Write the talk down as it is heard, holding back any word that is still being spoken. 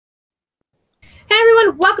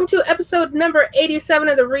and welcome to episode number 87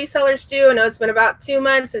 of the Resellers Do. I know it's been about 2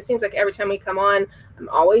 months. It seems like every time we come on, I'm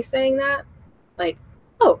always saying that. Like,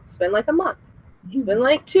 oh, it's been like a month. It's been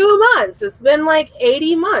like 2 months. It's been like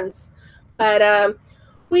 80 months. But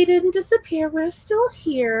we didn't disappear. We're still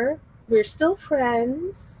here. We're still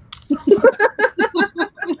friends.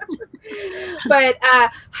 But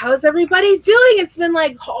how's everybody doing? It's been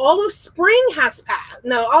like all of spring has passed.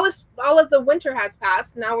 No, all of the winter has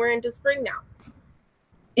passed. Now we're into spring now.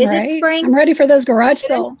 Is it spring? I'm ready for those garage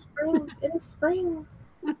sales. It is spring.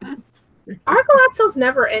 Our garage sales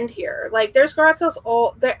never end here. Like there's garage sales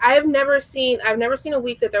all there. I've never seen a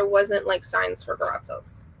week that there wasn't like signs for garage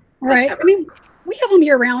sales. Right. I mean, we have them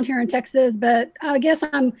year round here in Texas, but I guess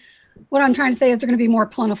what I'm trying to say is they're going to be more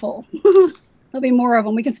plentiful. There'll be more of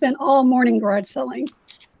them. We can spend all morning garage selling.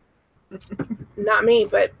 Not me,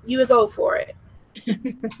 but you would go for it.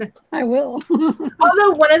 I will.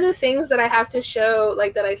 Although one of the things that I have to show,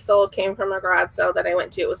 like that I sold, came from a garage sale that I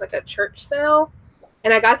went to. It was like a church sale,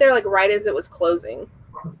 and I got there like right as it was closing.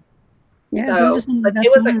 Yeah, so, those are some of the best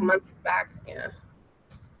it was ones. like months back. Yeah.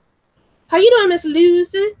 How you doing, Miss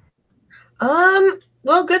Lucy?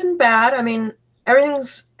 Well, good and bad. I mean,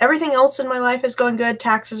 everything else in my life is going good.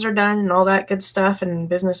 Taxes are done and all that good stuff, and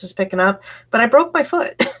business is picking up. But I broke my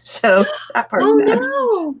foot, so that part's bad.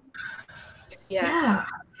 No! Yeah.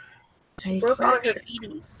 She broke all her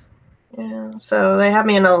feeties. Yeah. So they have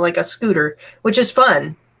me in a scooter, which is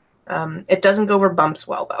fun. It doesn't go over bumps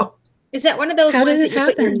well though. Is that one of those How ones did that you it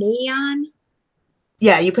put your happen? knee on?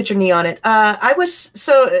 Yeah, you put your knee on it.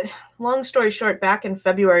 Long story short, back in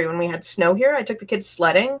February when we had snow here, I took the kids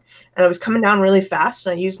sledding and I was coming down really fast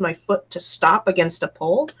and I used my foot to stop against a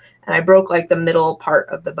pole and I broke like the middle part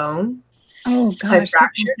of the bone. Oh gosh, I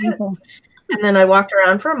fractured it. And then I walked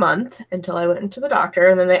around for a month until I went into the doctor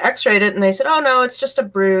and then they x-rayed it and they said, oh no, it's just a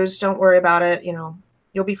bruise. Don't worry about it. You know,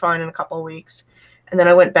 you'll be fine in a couple of weeks. And then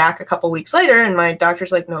I went back a couple of weeks later and my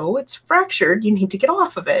doctor's like, no, it's fractured. You need to get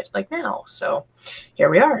off of it like now. So here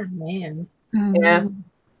we are. Oh, man. Yeah.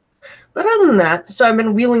 But other than that, so I've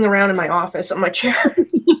been wheeling around in my office on my chair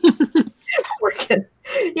working.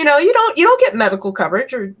 You know, you don't get medical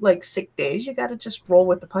coverage or like sick days. You got to just roll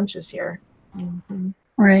with the punches here. Mm-hmm.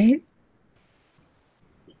 Right.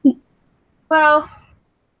 Well,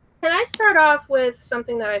 can I start off with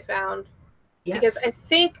something that I found? Yes. Because I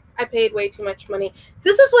think I paid way too much money.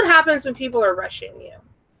 This is what happens when people are rushing you.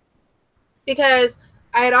 Because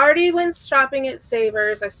I had already went shopping at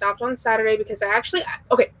Savers. I stopped on Saturday because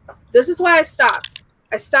this is why I stopped.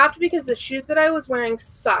 I stopped because the shoes that I was wearing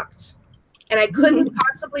sucked. And I couldn't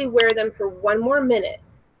possibly wear them for one more minute.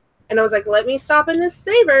 And I was like, let me stop in this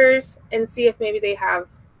Savers and see if maybe they have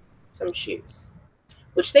some shoes.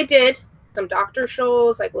 Which they did. Some Dr.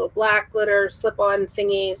 Scholl's, like little black glitter slip-on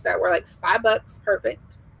thingies that were like $5,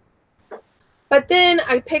 perfect. But then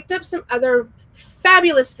I picked up some other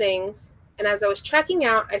fabulous things, and as I was checking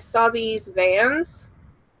out, I saw these Vans,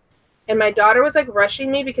 and my daughter was like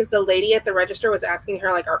rushing me because the lady at the register was asking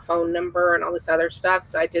her like our phone number and all this other stuff,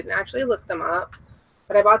 so I didn't actually look them up.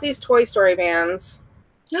 But I bought these Toy Story Vans.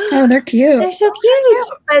 Oh, they're cute. They're so cute.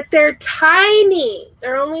 But they're tiny.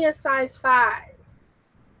 They're only a size 5.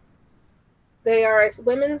 They are a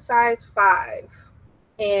women's size 5,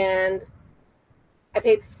 and I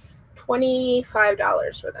paid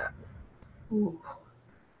 $25 for them. Ooh.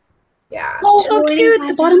 Yeah. Oh, so cute.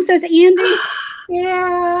 The bottom says Andy.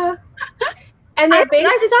 Yeah. And they're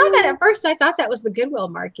I saw that at first. I thought that was the Goodwill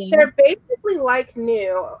marking. They're basically like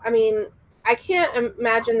new. I mean, I can't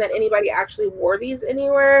imagine that anybody actually wore these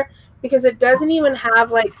anywhere because it doesn't even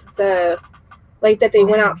have like that they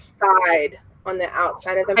went outside. On the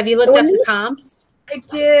outside of them. Have you looked up the comps? I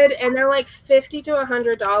did, and they're like $50 to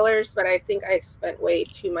 $100, but I think I spent way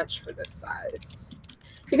too much for this size.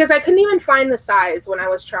 Because I couldn't even find the size when I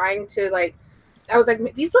was trying to I was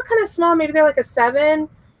like, these look kind of small, maybe they're like a 7.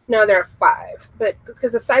 No, they're a 5. But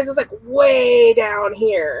because the size is like way down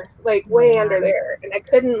here, like way under there. And I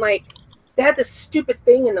couldn't they had this stupid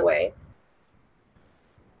thing in the way.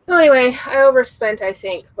 So anyway, I overspent, I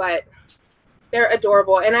think, but they're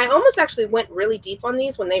adorable. And I almost actually went really deep on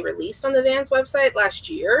these when they released on the Vans website last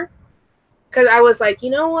year. Because I was like, you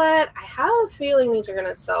know what? I have a feeling these are going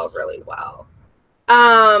to sell really well.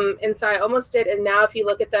 And so I almost did. And now if you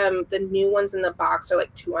look at them, the new ones in the box are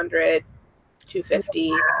like $200,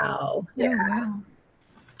 $250. Wow. Yeah. Oh, wow.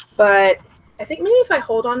 But I think maybe if I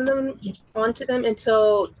hold onto them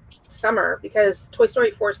until summer, because Toy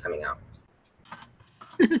Story 4 is coming out.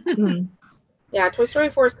 Yeah, Toy Story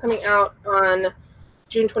 4 is coming out on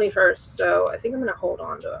June 21st. So I think I'm gonna hold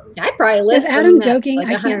on to them. I'd probably Is list Adam them at, joking? like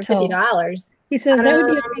I can't tell. $150. He says that would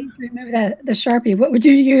be a pain to remove the Sharpie. What would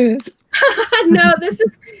you use? No,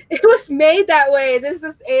 it was made that way. This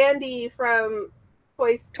is Andy from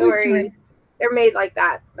Toy Story. They're made like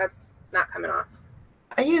that. That's not coming off.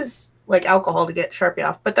 I use like alcohol to get Sharpie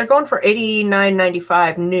off, but they're going for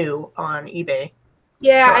 $89.95 new on eBay.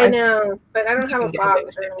 Yeah, So I know, but I don't you have a can get box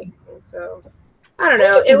it or at anything, so I don't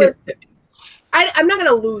know. It was. I'm not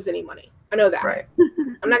gonna lose any money. I know that. Right.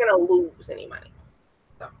 I'm not gonna lose any money.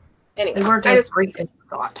 So anyway, They weren't as great as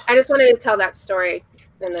I thought. I just wanted to tell that story,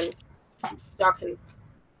 and then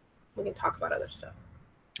we can talk about other stuff.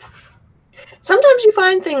 Sometimes you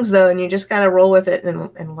find things though, and you just gotta roll with it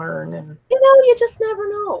and learn. And You just never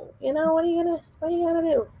know. What are you gonna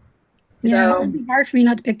do? Yeah, So, it'd be hard for me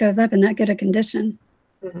not to pick those up in that good a condition.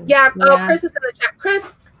 yeah. Oh, Yeah. Chris is in the chat.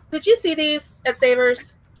 Chris, did you see these at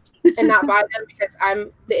Savers and not buy them because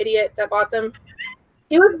I'm the idiot that bought them?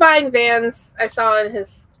 He was buying Vans. I saw in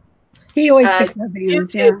his He always picks up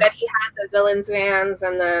Vans, YouTube that he had the Villains Vans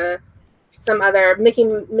and some other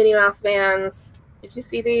Minnie Mouse Vans. Did you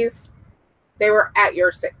see these? They were at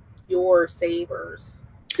your Savers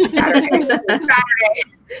Saturday.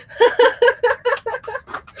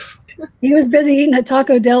 He was busy eating at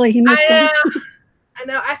Taco Deli. He missed them. I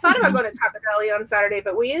know. I thought about going to Taco Deli on Saturday,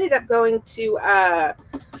 but we ended up going to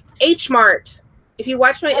H Mart. If you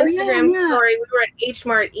watch my Instagram story, we were at H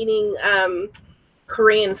Mart eating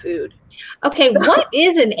Korean food. Okay, what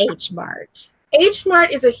is an H Mart? H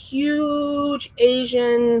Mart is a huge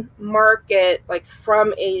Asian market, like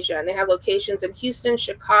from Asia, and they have locations in Houston,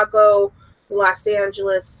 Chicago, Los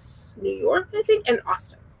Angeles, New York, I think, and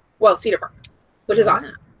Austin. Well, Cedar Park, which is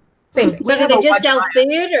awesome. Same thing. So do they just sell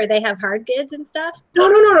food, or they have hard goods and stuff?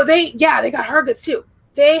 No. They got hard goods too.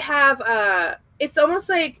 They have it's almost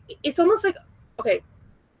like okay,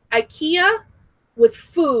 IKEA with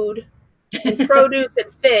food and produce and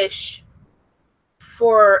fish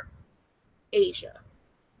for Asia.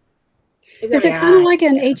 Is it kind of like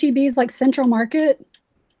an HEB's like Central Market?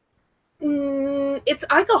 It's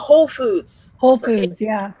like a Whole Foods. Whole Foods,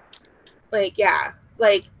 yeah. Like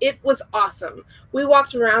it was awesome. We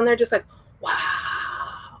walked around there just like,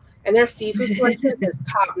 wow. And their seafood selection is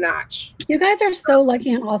top notch. You guys are so lucky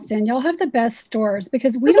in Austin. Y'all have the best stores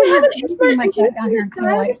because we don't have anything like that down here in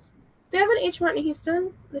Clear Lake. They have an H Mart in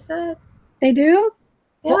Houston, they said. They do?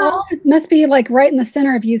 Yeah. Well, it must be like right in the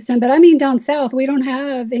center of Houston, but I mean down south, we don't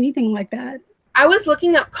have anything like that. I was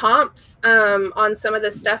looking up comps on some of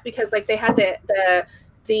this stuff because like they had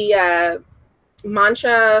the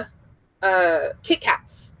matcha Kit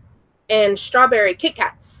Kats and strawberry Kit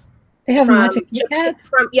Kats. They have matcha Kit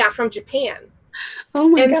Kats? From Japan. Oh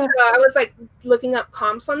my god. And so I was like looking up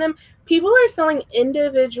comps on them. People are selling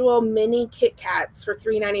individual mini Kit Kats for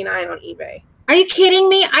 $3.99 on eBay. Are you kidding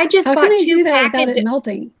me? I just How bought can they 2 do that without packages. it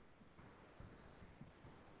melting?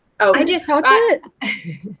 Oh, I just chocolate?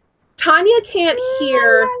 Tanya can't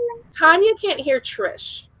hear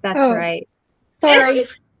Trish. That's right. Sorry.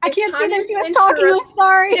 I can't see that she was talking. I'm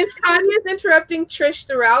sorry. If Tanya's interrupting Trish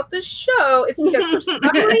throughout the show, it's because for some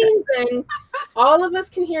reason all of us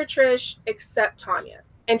can hear Trish except Tanya.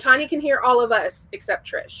 And Tanya can hear all of us except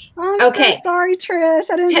Trish. I'm so sorry, Trish.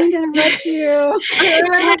 I didn't mean to interrupt you.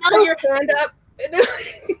 Put your hand up.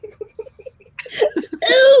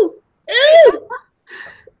 Ooh.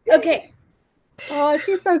 Okay. Oh,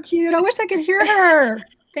 she's so cute. I wish I could hear her.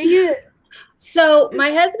 Dang it. So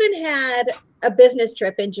my husband had a business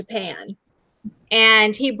trip in Japan,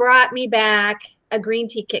 and he brought me back a green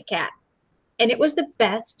tea Kit Kat. And it was the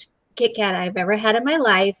best Kit Kat I've ever had in my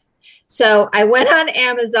life. So I went on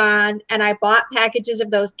Amazon and I bought packages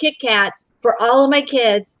of those Kit Kats for all of my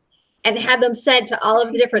kids and had them sent to all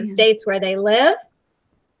of the different states where they live.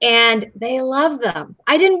 And they love them.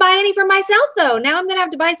 I didn't buy any for myself, though. Now I'm going to have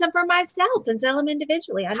to buy some for myself and sell them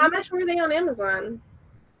individually. How much were they on Amazon?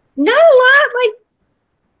 Not a lot. Like,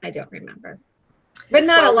 I don't remember. But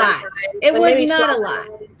not a lot. It was not a lot.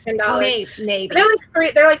 $10. Maybe. They're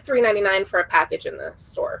like $3.99 for a package in the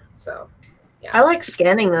store. So yeah. I like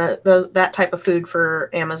scanning that type of food for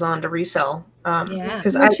Amazon to resell. Yeah.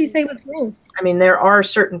 Because What'd she say was gross? I mean, there are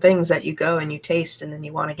certain things that you go and you taste and then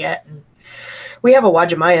you want to get. And we have a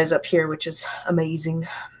Wajamaya's up here, which is amazing.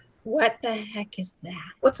 What the heck is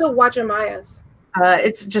that? What's a Wajamaya's?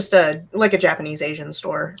 It's just like a Japanese Asian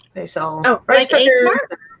store. They sell like rice cookers.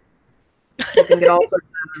 You can get all sorts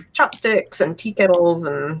of chopsticks and tea kettles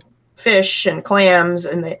and fish and clams.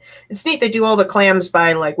 And it's neat. They do all the clams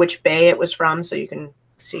by like which bay it was from, so you can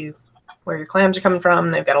see where your clams are coming from.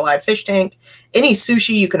 They've got a live fish tank. Any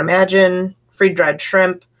sushi you can imagine. Free-dried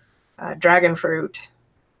shrimp, dragon fruit.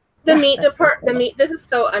 The meat the meat, this is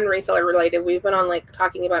so unreseller related. We've been on like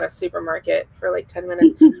talking about a supermarket for like 10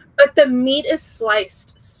 minutes. But the meat is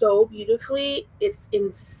sliced so beautifully. It's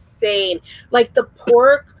insane. Like the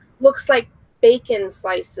pork looks like bacon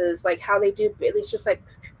slices, like how they do. It's just like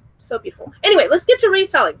so beautiful. Anyway, let's get to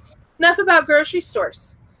reselling. Enough about grocery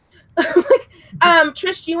stores.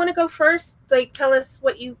 Trish, do you want to go first? Like, tell us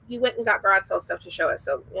what you went and got garage sale stuff to show us.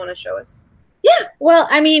 So you want to show us? Yeah. Well,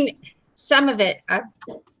 I mean, some of it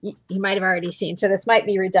you might have already seen, so this might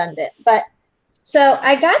be redundant. But so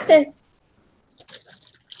I got this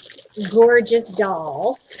gorgeous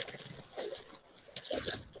doll.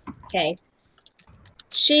 Okay.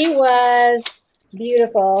 She was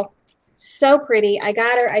beautiful, so pretty. I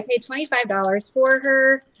got her, I paid $25 for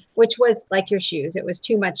her, which was like your shoes. It was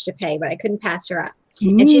too much to pay, but I couldn't pass her up.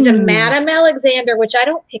 And she's a Madame Alexander, which I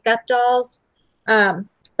don't pick up dolls.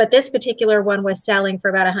 But this particular one was selling for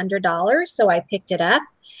about $100. So I picked it up.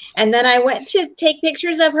 And then I went to take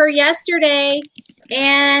pictures of her yesterday,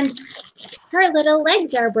 and her little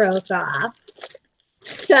legs are broke off.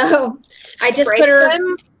 So I just put her.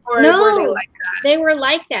 No, were they were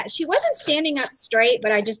like that. She wasn't standing up straight,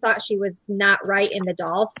 but I just thought she was not right in the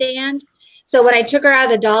doll stand. So when I took her out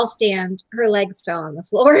of the doll stand, her legs fell on the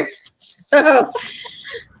floor. So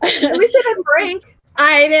at least it didn't break.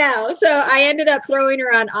 I know. So I ended up throwing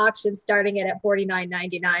her on auction, starting it at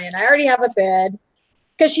 $49.99, and I already have a bid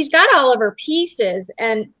because she's got all of her pieces,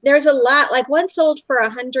 and there's a lot. Like one sold for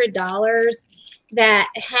 $100 that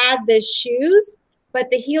had the shoes, but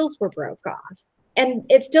the heels were broke off, and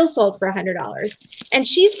it still sold for $100. And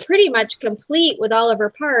she's pretty much complete with all of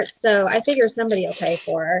her parts, so I figure somebody will pay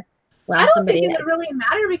for her. Well, I don't think it would really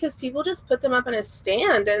matter because people just put them up in a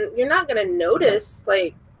stand, and you're not going to notice,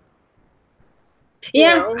 like.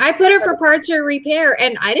 Yeah, I put her for parts or repair,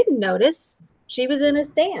 and I didn't notice she was in a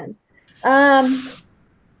stand. And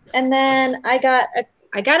then I got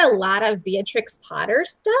a lot of Beatrix Potter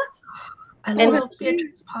stuff. I love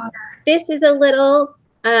Beatrix Potter. This is a little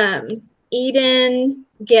Eden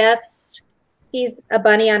Gifts. He's a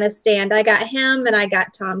bunny on a stand. I got him, and I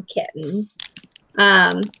got Tom Kitten.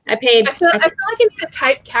 I feel like I need to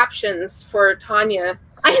type captions for Tonya.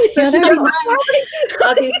 I'll do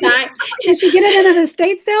that. Did she get it in an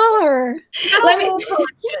estate sale or? I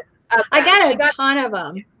got a ton of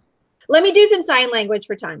them. Let me do some sign language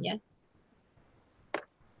for Tonya.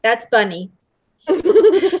 That's Bunny. Okay.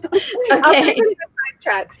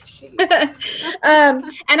 And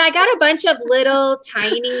I got a bunch of little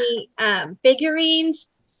tiny figurines,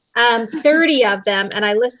 30 of them, and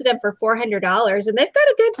I listed them for $400, and they've got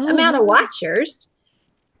a good amount of watchers.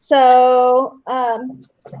 So I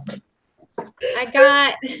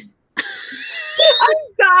got. I'm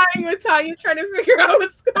dying with Tonya trying to figure out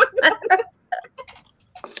what's going on.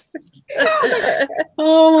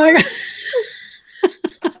 Oh my God.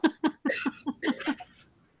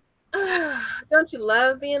 Don't you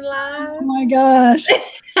love being live? Oh my gosh.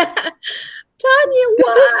 Tonya, why?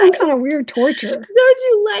 This is some kind of weird torture. Don't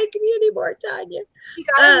you like me anymore, Tonya? She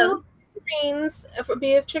got little figurines for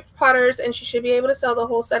Beatrix Potters, and she should be able to sell the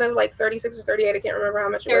whole set of like 36 or 38. I can't remember how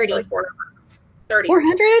much it 30. was. For like $400. 30.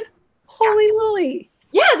 400? Holy moly.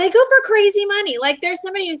 Yeah, they go for crazy money. Like there's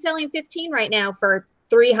somebody who's selling 15 right now for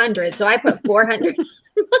 300. So I put 400.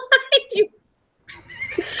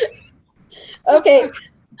 Okay.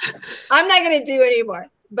 I'm not going to do anymore,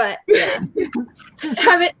 but yeah.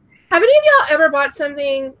 Have any of y'all ever bought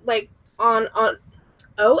something like on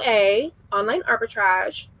OA, online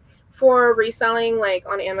arbitrage, for reselling, like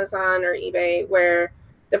on Amazon or eBay, where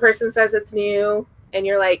the person says it's new and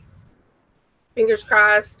you're like, fingers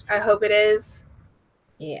crossed, I hope it is?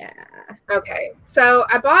 Yeah. Okay. So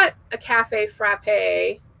I bought a cafe frappe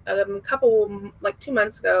a couple, like 2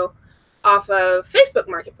 months ago, off of Facebook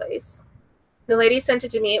Marketplace. The lady sent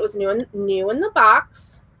it to me. It was new in the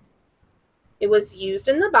box. It was used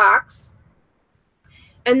in the box.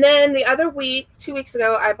 And then the other week, 2 weeks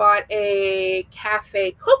ago, I bought a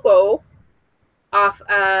Cafe Coco off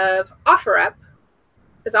of OfferUp.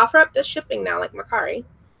 Because OfferUp does shipping now, like Mercari.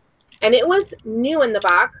 And it was new in the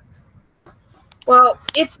box. Well,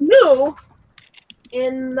 it's new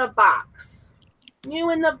in the box.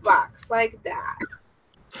 New in the box, like that.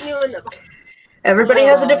 New in the box. Everybody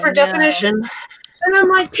has a different definition. And I'm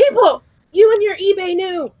like, people, you and your eBay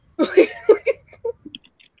new.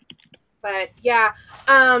 But yeah,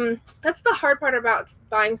 that's the hard part about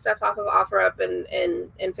buying stuff off of OfferUp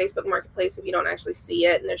and Facebook Marketplace if you don't actually see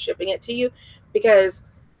it and they're shipping it to you, because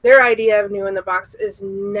their idea of new in the box is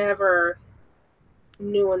never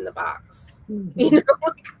new in the box. Mm-hmm. You know?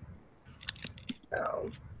 So,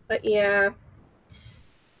 but yeah.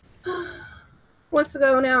 wants to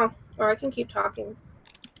go now? Or I can keep talking.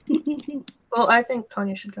 Well, I think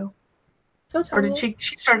Tonya should go. Go, Or did Tonya.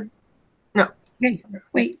 she start? No. Okay.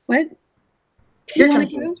 Wait, what? Your You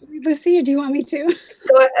want turn. to go, Lucy, or do you want me to?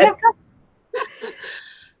 Go ahead.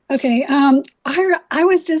 Okay. I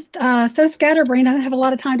was just so scatterbrained. I didn't have a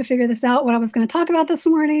lot of time to figure this out, what I was going to talk about this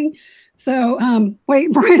morning. So,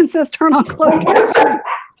 wait, Brian says turn on closed captioning.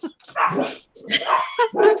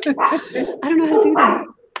 I don't know how to do that.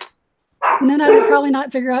 And then I would probably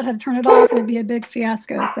not figure out how to turn it off. It'd be a big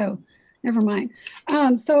fiasco. So, never mind.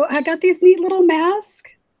 So I got these neat little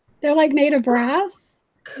masks. They're like made of brass.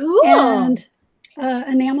 Cool. And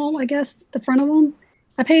enamel, I guess, the front of them.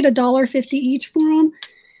 I paid $1.50 each for them.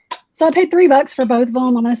 So I paid $3 for both of them.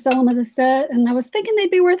 I'm going to sell them as a set. And I was thinking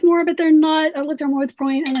they'd be worth more, but they're not. I looked at Mort's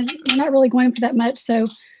Point, and they're not really going for that much. So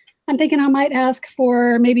I'm thinking I might ask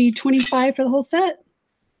for maybe $25 for the whole set.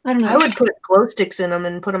 I don't know. I would put glow sticks in them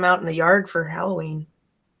and put them out in the yard for Halloween.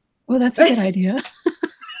 Well, that's a good idea.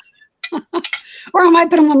 Or I might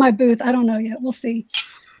put them on my booth. I don't know yet. We'll see.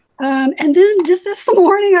 And then just this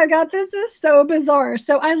morning, I got this. Is so bizarre.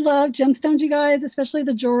 So I love gemstones, you guys, especially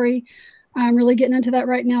the jewelry. I'm really getting into that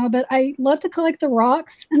right now. But I love to collect the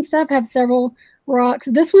rocks and stuff. I have several rocks.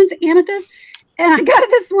 This one's amethyst. And I got it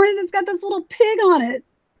this morning. It's got this little pig on it.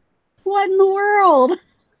 What in the world?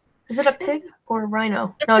 Is it a pig or a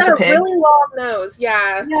rhino? It's No, it's got a pig. really long nose.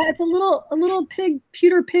 Yeah. Yeah, it's a little pig,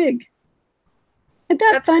 pewter pig. Isn't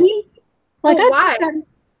that That's funny? Like Well, why?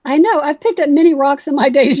 I know. I've picked up many rocks in my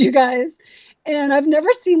days, you guys. And I've never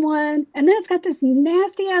seen one. And then it's got this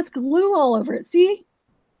nasty ass glue all over it. See?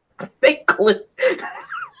 They glue.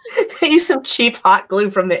 They use some cheap hot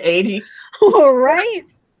glue from the 80s. All right.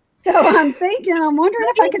 So I'm wondering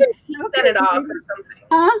if I could soak Gun it off or something.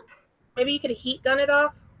 Huh? Maybe you could heat gun it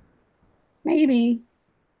off. Maybe.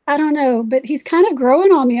 I don't know. But he's kind of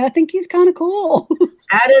growing on me. I think he's kind of cool.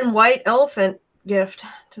 Add in white elephant gift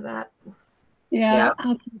to that. Yeah,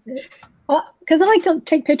 I'll keep it. Well, because I like to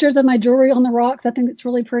take pictures of my jewelry on the rocks. I think it's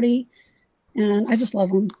really pretty. And I just love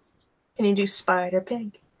them. Can you do spider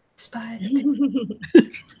pig? Spider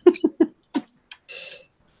pig.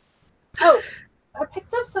 Oh, I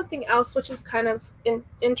picked up something else, which is kind of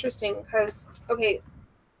interesting because, okay,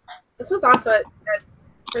 this was also at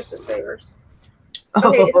Christmas Savers.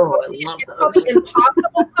 Okay, it's called the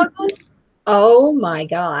Impossible Puzzle. Oh my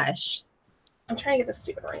gosh. I'm trying to get the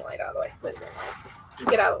stupid ring light out of the way. Wait,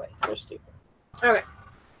 get out of the way. You're stupid. Okay.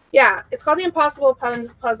 Yeah, it's called the Impossible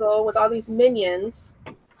Puzzle with all these minions.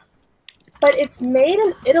 But it's made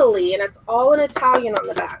in Italy, and it's all in Italian on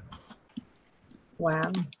the back.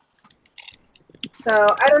 Wow. So,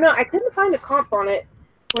 I don't know. I couldn't find a comp on it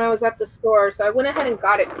when I was at the store, so I went ahead and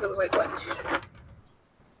got it because it was like, what?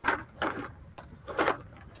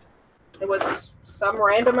 It was some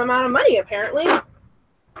random amount of money, apparently.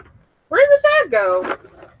 Where did the tag go?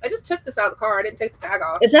 I just took this out of the car. I didn't take the tag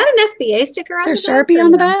off. Is that an FBA sticker on There's the back? Sharpie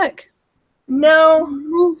on the back. No.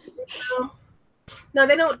 No,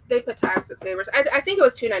 they don't. They put tags at Savers. I think it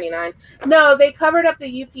was $2.99. No, they covered up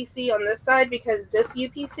the UPC on this side because this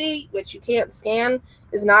UPC, which you can't scan,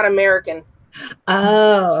 is not American.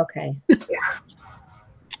 Oh, okay. Yeah.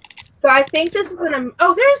 So I think this is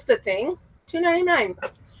oh, there's the thing.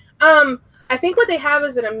 $2.99. I think what they have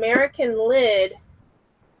is an American lid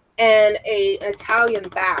and an Italian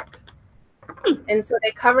back. And so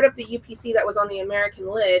they covered up the UPC that was on the American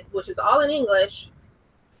lid, which is all in English,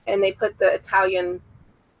 and they put the Italian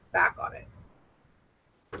back on it.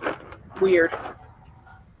 Weird.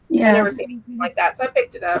 Yeah. I've never seen anything like that, so I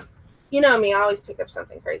picked it up. You know me, I always pick up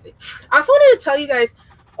something crazy. I also wanted to tell you guys,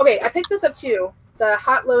 okay, I picked this up too, the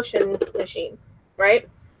hot lotion machine, right?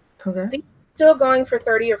 Okay. These are still going for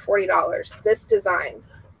 $30 or $40, this design.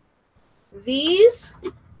 These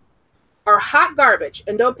are hot garbage,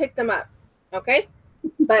 and don't pick them up, okay?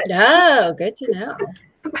 But Oh, good to know.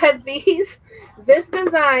 But this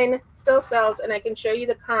design still sells, and I can show you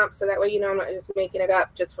the comp so that way you know I'm not just making it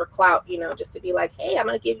up just for clout, you know, just to be like, hey, I'm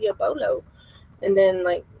going to give you a bolo. And then,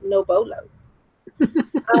 like, no bolo.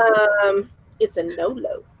 It's a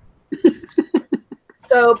no-lo.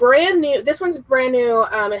 So brand new. This one's brand new.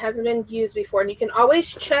 It hasn't been used before. And you can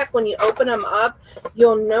always check when you open them up.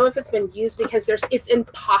 You'll know if it's been used because it's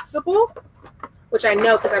impossible, which I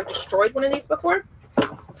know because I've destroyed one of these before,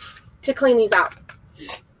 to clean these out.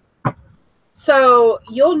 So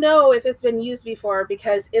you'll know if it's been used before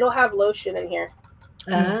because it'll have lotion in here.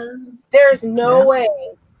 There's no way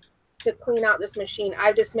to clean out this machine.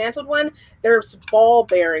 I've dismantled one. There's ball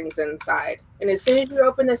bearings inside. And as soon as you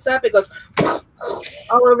open this up, it goes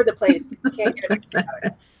all over the place. You can't get it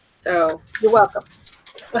out. So you're welcome.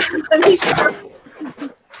 Let me show you.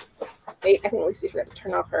 Wait, I think Lucy forgot to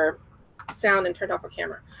turn off her sound and turned off her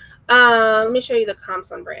camera. Let me show you the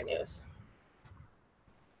comps on brand news.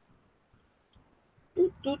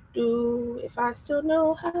 If I still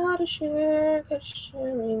know how to share, because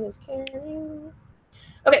sharing is caring.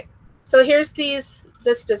 Okay, so here's this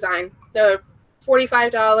design. They're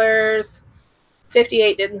 $45,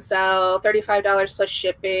 $58 didn't sell, $35 plus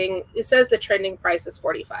shipping. It says the trending price is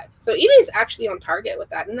 $45. So eBay's actually on target with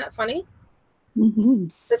that. Isn't that funny? Mm-hmm.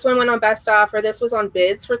 This one went on best offer. This was on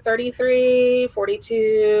bids for $33,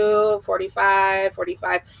 $42, $45,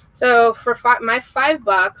 $45. So for my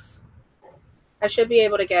 $5, I should be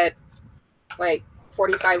able to get like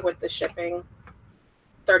 $45 with the shipping,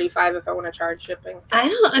 $35 if I want to charge shipping. I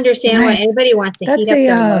don't understand why anybody wants to heat up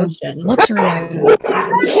their lotion. Luxury item.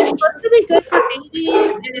 It's supposed to be good for babies,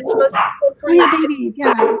 and it's supposed to be good for Yeah, babies,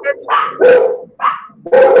 yeah.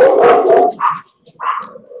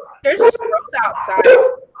 There's squirrels outside.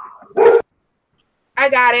 I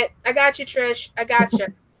got it. I got you, Trish. I got you.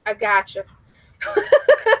 I got you.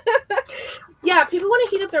 Yeah, people want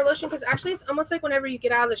to heat up their lotion because actually it's almost like whenever you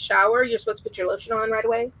get out of the shower, you're supposed to put your lotion on right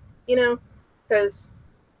away, you know? Because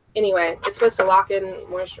anyway, it's supposed to lock in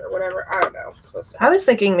moisture or whatever. I don't know. It's supposed to. I was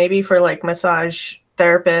thinking maybe for like massage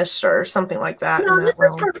therapists or something like that. No, this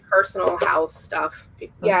is for personal house stuff.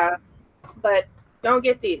 Yeah, but don't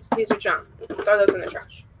get these. These are junk. Throw those in the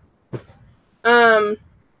trash.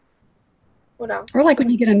 What else? Or like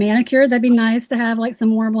when you get a manicure, that'd be nice to have like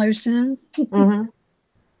some warm lotion. Mm-hmm.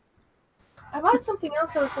 I bought something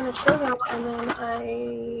else I was going to show them, and then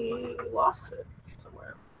I lost it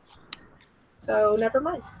somewhere. So never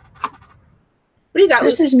mind. What do you got?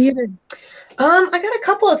 This is muted. I got a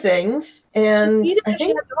couple of things, and I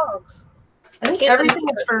think dogs. I think everything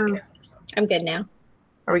is for. I'm good now.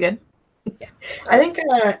 Are we good? Yeah. I think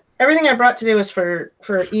everything I brought today was for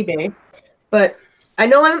eBay, but I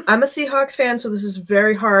know I'm a Seahawks fan, so this is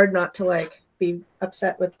very hard not to like be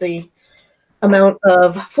upset with the amount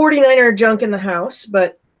of 49er junk in the house.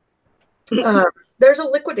 But there's a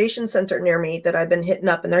liquidation center near me that I've been hitting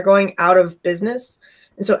up, and they're going out of business,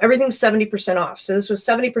 and so everything's 70% off. So this was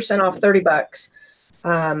 70% off, $30.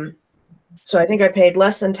 So I think I paid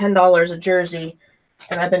less than $10 a jersey,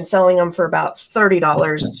 and I've been selling them for about $30,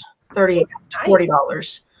 $30 to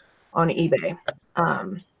 $40 on eBay.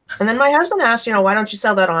 And then my husband asked, why don't you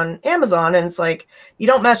sell that on Amazon? And it's like, you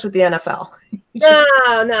don't mess with the NFL.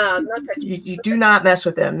 No. You do not mess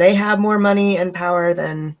with them. They have more money and power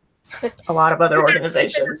than a lot of other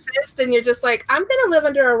organizations. And you're just like, I'm going to live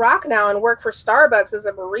under a rock now and work for Starbucks as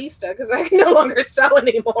a barista because I can no longer sell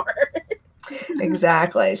anymore.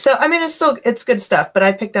 Exactly. So, I mean, it's good stuff, but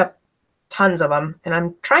I picked up tons of them, and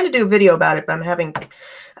I'm trying to do a video about it, but I'm having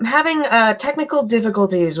technical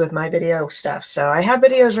difficulties with my video stuff. So I have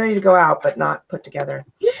videos ready to go out, but not put together.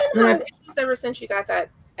 You've been having issues ever since you got that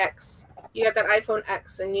X. You got that iPhone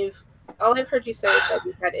X, and all I've heard you say is that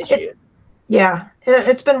you've had issues.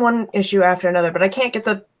 It's been one issue after another, but I can't get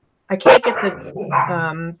the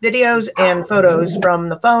videos and photos from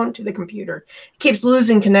the phone to the computer. It keeps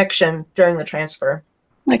losing connection during the transfer.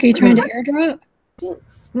 Like, are you trying to airdrop?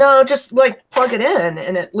 No, just like plug it in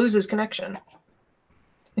and it loses connection.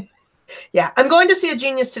 Yeah, I'm going to see a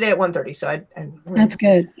genius today at 1:30, so that's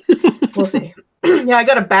good. We'll see. Yeah, I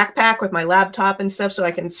got a backpack with my laptop and stuff so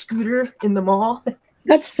I can scooter in the mall.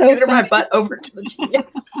 That's so scooter funny. my butt over to the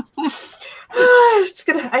genius.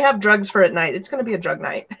 I have drugs for at night. It's gonna be a drug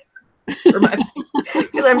night.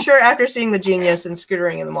 Because I'm sure after seeing the genius and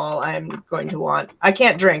scootering in the mall, I'm going to I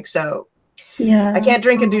can't drink, so yeah. I can't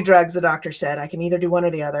drink and do drugs, the doctor said. I can either do one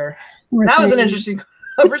or the other. That was an interesting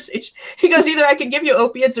conversation. He goes, either I could give you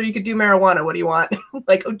opiates or you could do marijuana. What do you want? I'm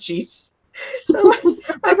like, oh, geez. So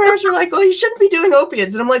my parents were like, well, you shouldn't be doing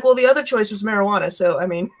opiates. And I'm like, well, the other choice was marijuana. So, I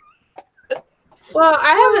mean. Well,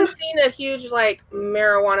 I haven't seen a huge,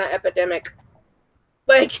 marijuana epidemic.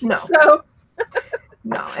 No. So.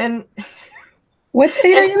 No. And. What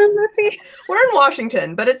state are you in, Lucy? We're in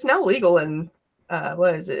Washington, but it's now legal in,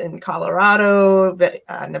 what is it, in Colorado,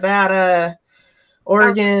 Nevada,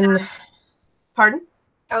 Oregon. Pardon?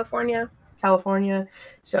 California.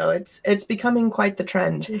 So it's becoming quite the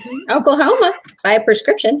trend. Mm-hmm. Oklahoma, by a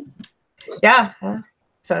prescription. Yeah.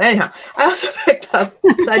 So anyhow, I also picked up,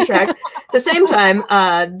 sidetrack, the same time,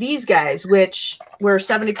 these guys, which were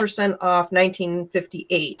 70% off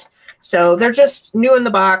 1958. So they're just new in the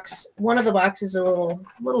box. One of the boxes is a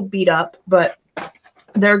little beat up, but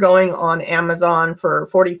they're going on Amazon for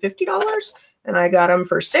 $40, $50. And I got them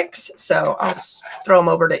for $6. So I'll throw them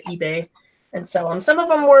over to eBay and sell them. Some of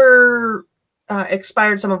them were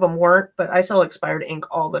expired, some of them weren't, but I sell expired ink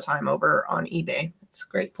all the time over on eBay. It's a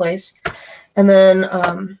great place. And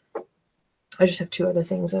then I just have two other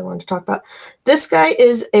things I wanted to talk about. This guy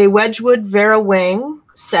is a Wedgwood Vera Wang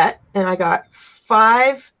set, and I got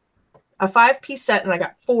a 5-piece set, and I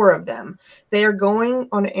got 4 of them. They are going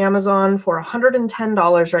on Amazon for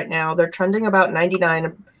 $110 right now. They're trending about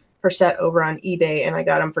 $99 per set over on eBay, and I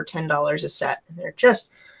got them for $10 a set. And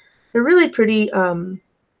they're really pretty. What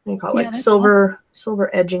do you call it? Like silver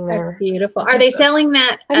edging there. That's beautiful. Are they selling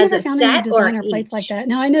that as a set or designer plates like that?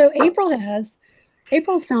 Now I know April has.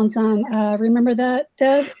 April's found some. Remember that,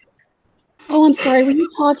 Deb? Oh, I'm sorry. Were you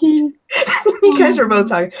talking? You guys were both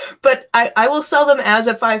talking. But I will sell them as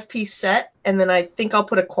a 5-piece set, and then I think I'll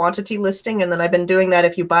put a quantity listing, and then I've been doing that.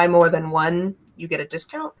 If you buy more than one, you get a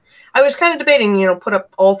discount. I was kind of debating, put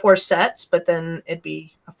up all 4 sets, but then it'd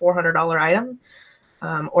be a $400 item,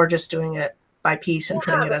 or just doing it by piece and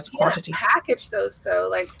putting it as a quantity. Package those though,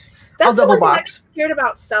 like that's I'll double box. I'm scared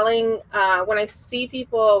about selling. When I see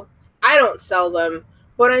people, I don't sell them,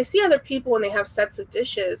 but when I see other people when they have sets of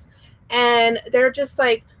dishes, and they're just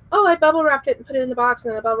like, oh, I bubble wrapped it and put it in the box,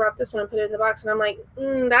 and then I bubble wrapped this one and put it in the box, and I'm like,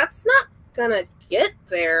 that's not gonna get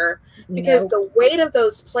there because the weight of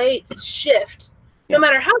those plates shift. No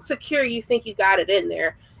matter how secure you think you got it in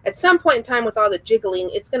there, at some point in time with all the jiggling,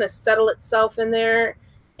 it's going to settle itself in there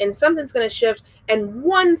and something's going to shift, and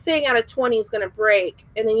one thing out of 20 is going to break,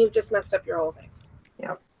 and then you've just messed up your whole thing.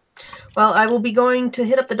 Yeah. Well, I will be going to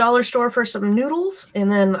hit up the dollar store for some noodles, and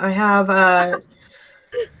then I have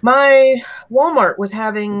my Walmart was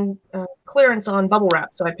having clearance on bubble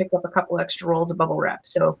wrap, so I picked up a couple extra rolls of bubble wrap.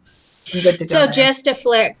 So I'm good to go. So just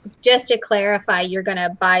to clarify, you're going to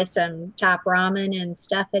buy some Top Ramen and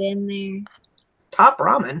stuff it in there? Top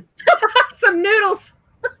Ramen? Some noodles.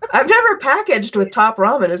 I've never packaged with Top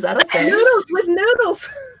Ramen. Is that a thing? Noodles with noodles.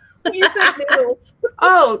 You said noodles.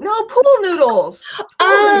 Oh, no, pool noodles.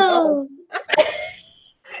 Oh.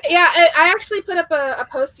 Yeah, I actually put up a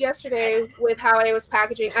post yesterday with how I was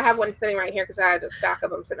packaging. I have one sitting right here because I had a stack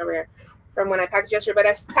of them sitting over here from when I packaged yesterday. But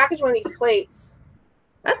I packaged one of these plates.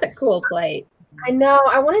 That's a cool plate. I know.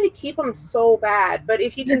 I wanted to keep them so bad, but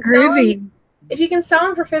if you can sell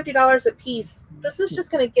them for $50 a piece, this is just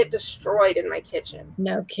going to get destroyed in my kitchen.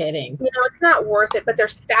 No kidding. It's not worth it. But they're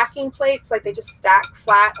stacking plates, like they just stack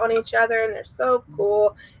flat on each other, and they're so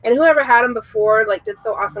cool. And whoever had them before, like, did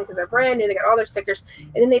so awesome because they're brand new. They got all their stickers,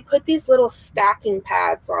 and then they put these little stacking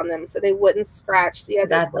pads on them so they wouldn't scratch the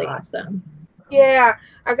other plates. That's awesome. Yeah,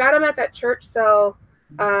 I got them at that church sale.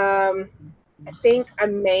 I think I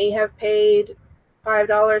may have paid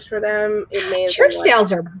 $5 for them. It may have church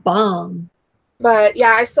sales are bomb. But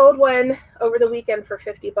yeah, I sold one over the weekend for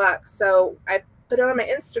 $50. So I put it on my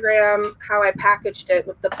Instagram how I packaged it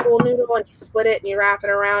with the pool noodle, and you split it and you wrap it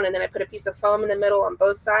around, and then I put a piece of foam in the middle on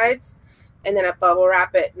both sides, and then I bubble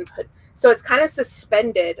wrap it and so it's kind of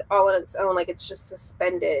suspended all on its own, like it's just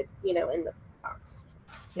suspended, in the box.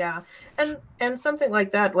 Yeah. And something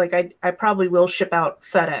like that, like I probably will ship out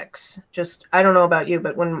FedEx. Just, I don't know about you,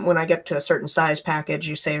 but when I get to a certain size package,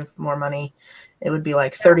 you save more money. It would be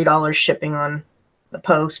like $30 shipping on the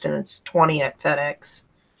post, and it's $20 at FedEx.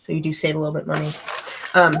 So you do save a little bit of money.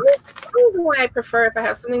 The reason why I prefer, if I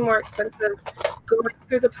have something more expensive, going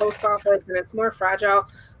through the post office and it's more fragile.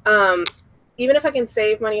 Even if I can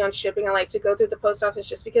save money on shipping, I like to go through the post office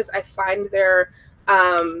just because I find their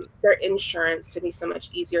insurance to be so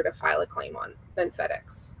much easier to file a claim on than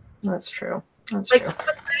FedEx. That's true. That's true.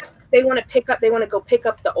 They want to go pick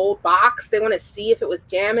up the old box. They want to see if it was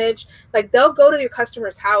damaged. Like, they'll go to your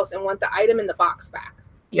customer's house and want the item in the box back.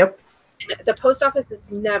 Yep. And the post office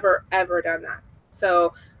has never, ever done that.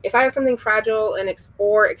 So if I have something fragile and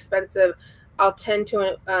or expensive, I'll tend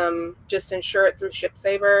to just insure it through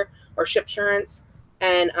ShipSaver or ShipSurance,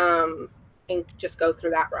 and just go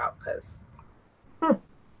through that route, because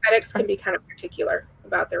FedEx can be kind of particular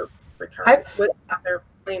about their return without their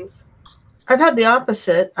claims. I've had the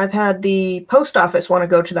opposite. I've had the post office want to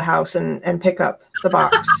go to the house and pick up the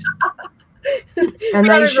box. And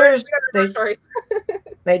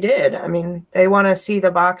they did. I mean, they want to see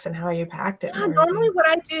the box and how you packed it. Normally what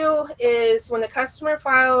I do is when the customer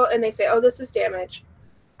file and they say, oh, this is damaged,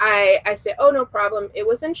 I say, oh, no problem. It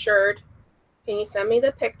was insured. Can you send me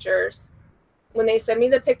the pictures? When they send me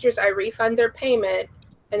the pictures, I refund their payment.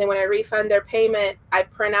 And then when I refund their payment, I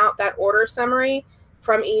print out that order summary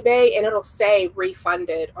from eBay, and it'll say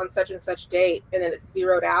refunded on such and such date, and then it's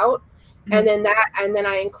zeroed out. And then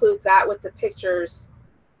I include that with the pictures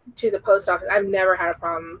to the post office. I've never had a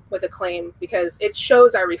problem with a claim because it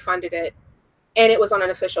shows I refunded it, and it was on an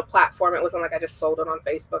official platform. It wasn't like I just sold it on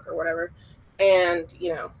Facebook or whatever. And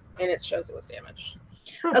and it shows it was damaged.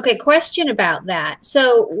 Okay, question about that.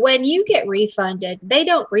 So when you get refunded, they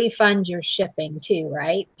don't refund your shipping too,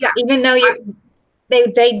 right? Yeah. Even though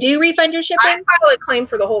they do refund your shipping? I file a claim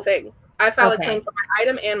for the whole thing. I file a Okay. claim for my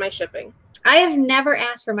item and my shipping. I have never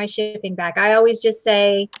asked for my shipping back. I always just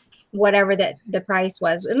say whatever the price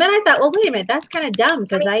was. And then I thought, well, wait a minute, that's kind of dumb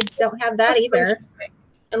because I don't have that either.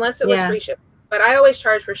 Unless it was free shipping. But I always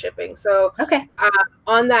charge for shipping. So okay.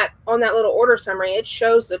 On that little order summary, it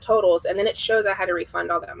shows the totals, and then it shows I had to refund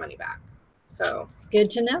all that money back. So good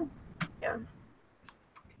to know. Yeah.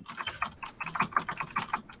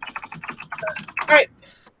 All right.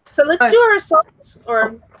 So let's do our songs.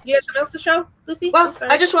 Or you have something else to show, Lucy? Well,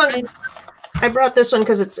 I just want. I brought this one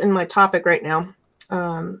because it's in my topic right now.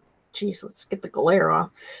 Geez, let's get the glare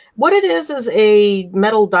off. What it is a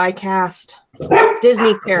metal die cast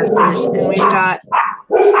Disney characters, and we've got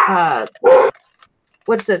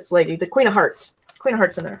what's this lady? The Queen of Hearts. Queen of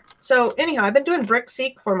Hearts in there. So anyhow, I've been doing brick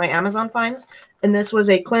seek for my Amazon finds, and this was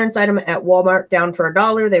a clearance item at Walmart, down for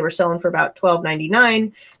 $1. They were selling for about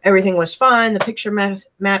 $12.99. Everything was fine. The picture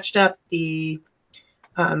matched up. The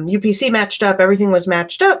UPC matched up. Everything was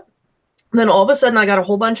matched up. And then all of a sudden, I got a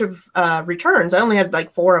whole bunch of returns. I only had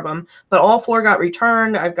like 4 of them, but all 4 got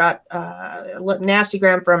returned. I've got a nasty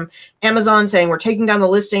gram from Amazon saying we're taking down the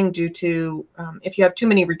listing due to if you have too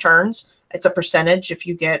many returns, it's a percentage. If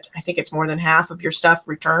you get, I think it's more than half of your stuff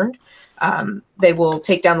returned, they will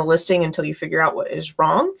take down the listing until you figure out what is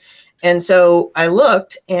wrong. And so I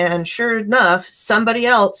looked, and sure enough, somebody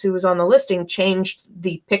else who was on the listing changed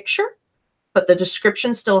the picture, but the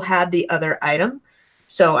description still had the other item.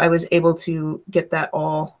 So I was able to get that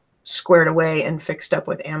all squared away and fixed up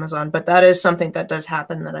with Amazon. But that is something that does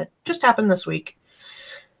happen that just happened this week.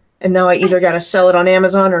 And now I either got to sell it on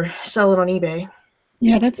Amazon or sell it on eBay.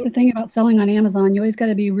 Yeah, that's the thing about selling on Amazon. You always got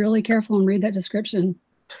to be really careful and read that description.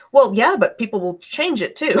 Well, yeah, but people will change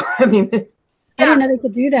it too. I mean, I didn't know they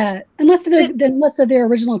could do that unless they're their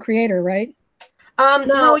original creator, right?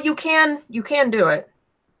 No, you can do it.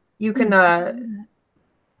 You can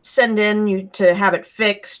send in to have it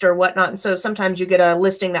fixed or whatnot. And so sometimes you get a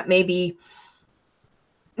listing that may be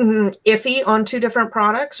iffy on 2 different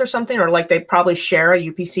products or something, or like they probably share a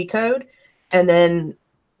UPC code, and then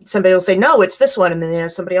somebody will say, no, it's this one. And then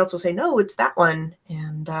somebody else will say, no, it's that one.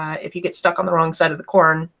 And if you get stuck on the wrong side of the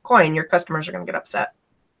coin, your customers are going to get upset.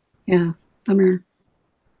 Yeah, bummer.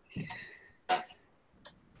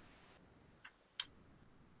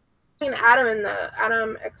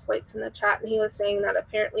 Adam exploits in the chat, and he was saying that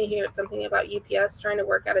apparently he heard something about UPS trying to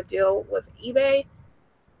work out a deal with eBay.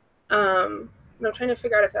 And I'm trying to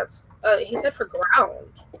figure out if that's he said for ground.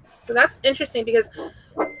 So that's interesting because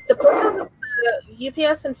the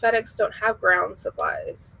UPS and FedEx don't have ground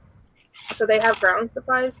supplies. So they have ground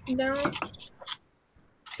supplies now.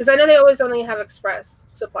 Because I know they always only have express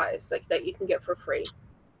supplies like that you can get for free.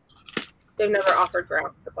 They've never offered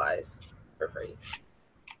ground supplies for free.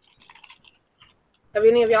 Have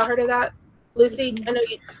any of y'all heard of that? Lucy, I know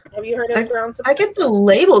have you heard of ground supplies? I get the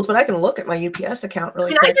labels, but I can look at my UPS account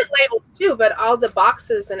really quick. I get labels too, but all the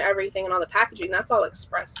boxes and everything and all the packaging, that's all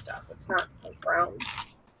express stuff. It's not like ground.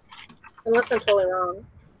 Unless I'm totally wrong.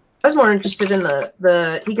 I was more interested in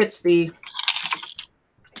he gets the,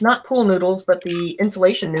 not pool noodles, but the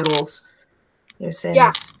insulation noodles. You're saying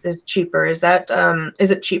is cheaper. Is that,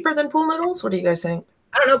 is it cheaper than pool noodles? What do you guys think?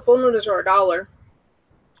 I don't know. Pool noodles are $1.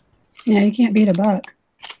 Yeah, you can't beat a buck.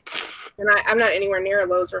 And I'm not anywhere near a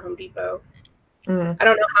Lowe's or Home Depot. I don't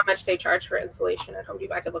know how much they charge for insulation at Home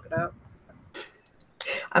Depot. I could look it up.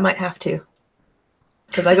 I might have to.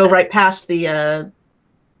 Because I go right past the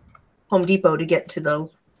Home Depot to get to the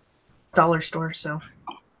dollar store, so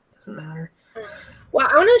it doesn't matter. Well,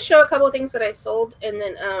 I want to show a couple of things that I sold, and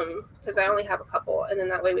then because I only have a couple, and then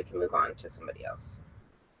that way we can move on to somebody else.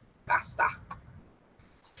 Basta,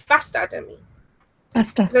 Demi.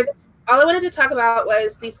 Basta. All I wanted to talk about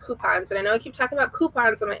was these coupons, and I know I keep talking about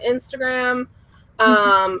coupons on my Instagram.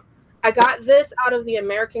 I got this out of the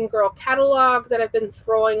American Girl catalog that I've been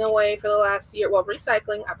throwing away for the last year. Well,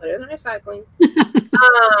 recycling. I put it in recycling.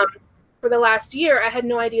 For the last year, I had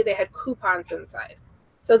no idea they had coupons inside.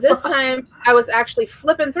 So this time, I was actually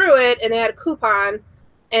flipping through it, and they had a coupon,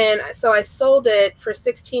 and so I sold it for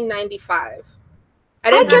 $16.95.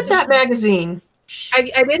 I get that magazine. I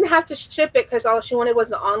didn't have to ship it because all she wanted was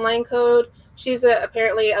the online code. She's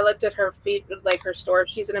apparently, I looked at her feed, like her store.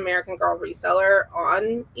 She's an American Girl reseller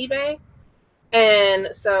on eBay.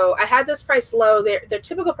 And so I had this price low. Their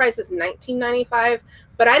typical price is $19.95,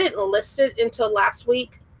 but I didn't list it until last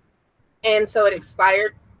week. And so it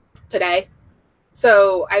expired today.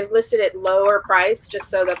 So I listed it lower price just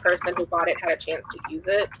so the person who bought it had a chance to use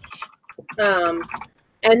it.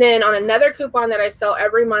 And then on another coupon that I sell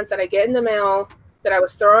every month that I get in the mail that I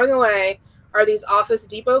was throwing away are these Office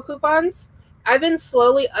Depot coupons. I've been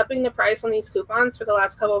slowly upping the price on these coupons for the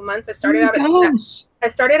last couple of months. I started out at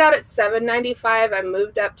 $7.95. I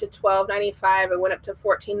moved up to $12.95. I went up to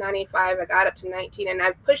 $14.95. I got up to $19, and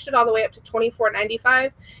I've pushed it all the way up to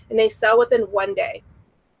 $24.95, and they sell within 1 day.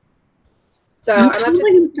 So I'm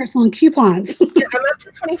totally going to start selling coupons. Yeah, I'm up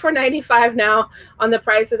to $24.95 now on the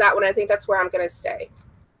price of that one. I think that's where I'm going to stay.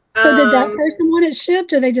 So did that person want it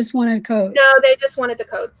shipped, or they just wanted codes? No, they just wanted the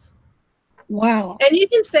codes. Wow. And you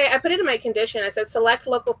can say, I put it in my condition. I said, select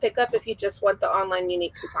local pickup if you just want the online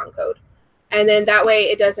unique coupon code. And then that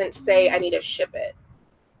way it doesn't say I need to ship it.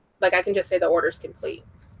 Like I can just say the order's complete.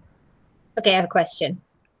 Okay, I have a question.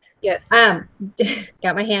 Yes. Got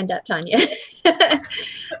my hand up, Tonya.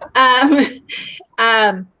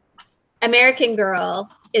 American Girl,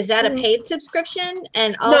 is that a paid subscription?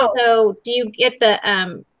 And also, do you get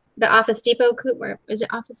the Office Depot coupon? Is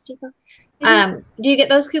it Office Depot? Do you get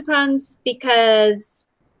those coupons because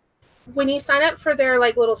when you sign up for their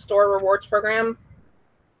like little store rewards program,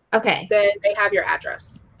 okay, then they have your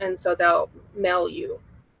address, and so they'll mail you.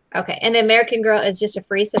 Okay, and the American Girl is just a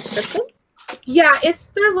free subscription? Yeah, it's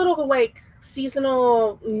their little like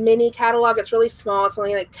seasonal mini catalog. It's really small. It's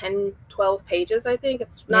only like 10, 12 pages, I think.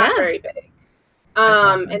 It's not very big.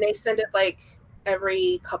 Awesome. And they send it like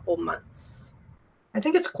every couple months. I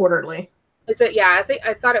think it's quarterly. Is it? Yeah,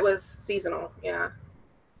 I thought it was seasonal. Yeah.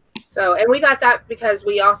 So, and we got that because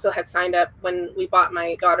we also had signed up when we bought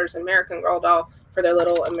my daughter's American Girl doll for their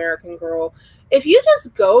little American Girl. If you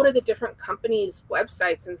just go to the different companies'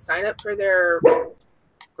 websites and sign up for their,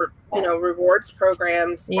 rewards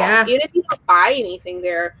programs, even if you don't buy anything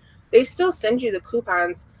there, they still send you the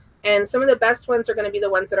coupons. And some of the best ones are going to be the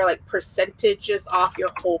ones that are like percentages off your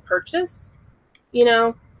whole purchase.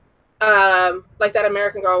 Like that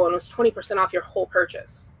American Girl one was 20% off your whole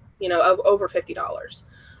purchase, of over $50.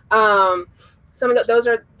 Some of those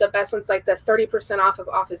are the best ones, like the 30% off of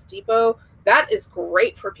Office Depot. That is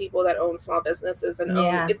great for people that own small businesses and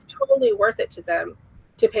it's totally worth it to them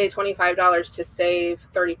to pay $25 to save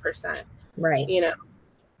 30%. Right.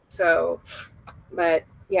 So, but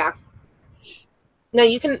yeah. No,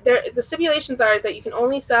 you can, the stipulations is that you can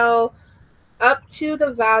only sell up to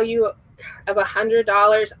the value of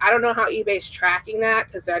 $100. I don't know how eBay's tracking that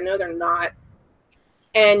because I know they're not.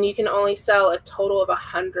 And you can only sell a total of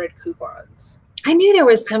 100 coupons. I knew there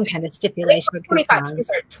was some kind of stipulation with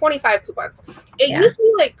 25 coupons. It used to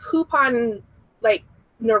be like coupon, like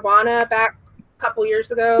Nirvana back a couple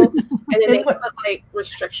years ago, and then they put like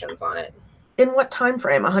restrictions on it. In what time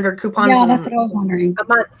frame? 100 coupons? Yeah, that's what I was wondering. A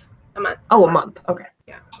month. Oh, a month. Okay.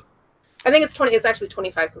 Yeah. I think it's actually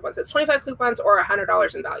 25 coupons. It's 25 coupons or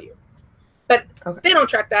 $100 in value. But they don't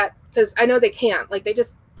track that because I know they can't. Like they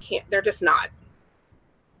just can't. They're just not.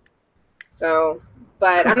 So,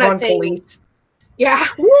 but I'm not saying. Police. Yeah.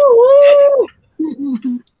 Woo!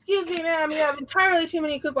 Excuse me, ma'am. You have entirely too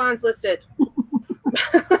many coupons listed.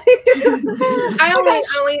 I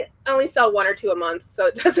only sell 1 or 2 a month, so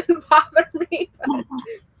it doesn't bother me.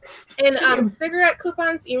 And cigarette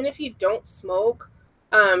coupons, even if you don't smoke,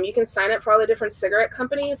 you can sign up for all the different cigarette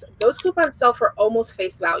companies. Those coupons sell for almost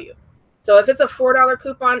face value. So if it's a $4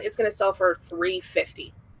 coupon, it's going to sell for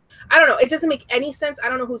 $3.50. I don't know. It doesn't make any sense. I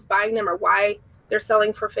don't know who's buying them or why they're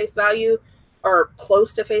selling for face value or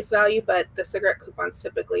close to face value, but the cigarette coupons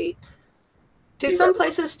typically. Do some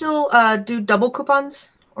places still do double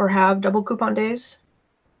coupons or have double coupon days?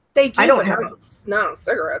 They do. I don't have not on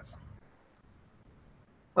cigarettes.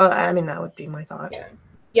 Well, I mean, that would be my thought.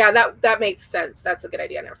 Yeah, that makes sense. That's a good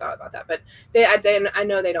idea. I never thought about that, but I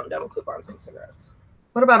know they don't double coupons on cigarettes.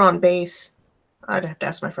 What about on base? I'd have to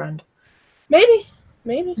ask my friend. Maybe.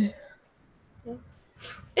 Yeah.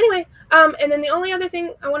 Anyway, and then the only other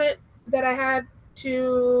thing I don't have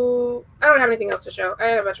anything else to show. I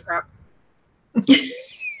had a bunch of crap. I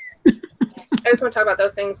just want to talk about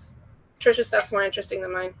those things. Trisha's stuff's more interesting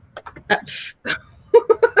than mine.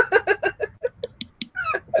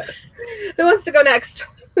 Who wants to go next?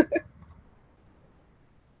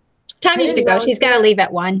 Tonya should go. She's got to leave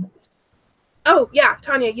at 1. Oh, yeah.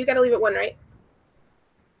 Tonya, you got to leave at 1, right?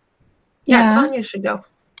 Yeah, Tonya should go.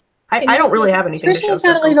 I don't really have anything to show. Trisha's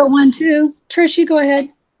got to leave at 1, too. Trish, you go ahead.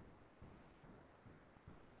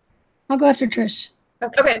 I'll go after Trish.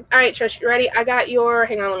 Okay. All right, Trish, you ready? I got your...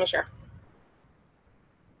 Hang on, let me share.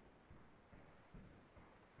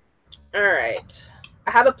 All right.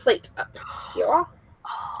 I have a plate up here.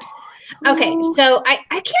 Okay, so I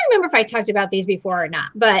can't remember if I talked about these before or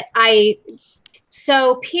not, but I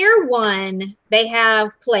So Pier 1, they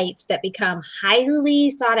have plates that become highly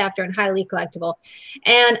sought after and highly collectible.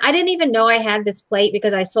 And I didn't even know I had this plate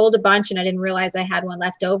because I sold a bunch and I didn't realize I had one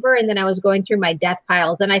left over. And then I was going through my death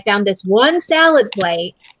piles and I found this one salad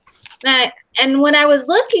plate. And when I was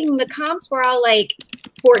looking, the comps were all like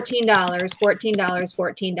 $14, $14,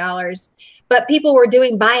 $14. But people were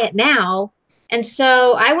doing buy it now. And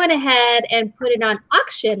so I went ahead and put it on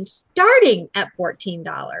auction starting at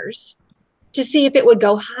 $14 to see if it would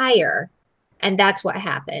go higher. And that's what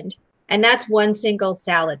happened. And that's one single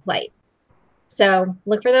salad plate. So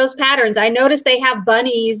look for those patterns. I noticed they have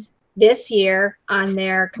bunnies this year on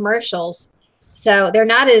their commercials. So they're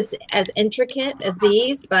not as intricate as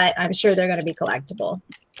these, but I'm sure they're going to be collectible.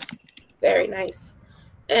 Very nice.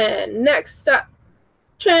 And next up,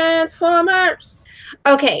 Transformers.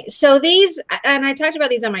 Okay, so these, and I talked about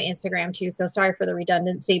these on my Instagram too, so sorry for the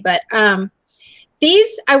redundancy, but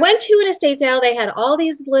these, I went to an estate sale. They had all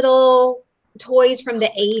these little toys from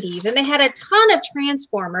the 80s, and they had a ton of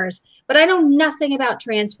Transformers, but I know nothing about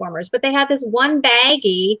Transformers. But they had this one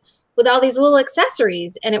baggie with all these little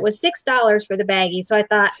accessories, and it was $6 for the baggie. So I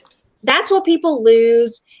thought, that's what people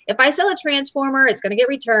lose. If I sell a Transformer, it's going to get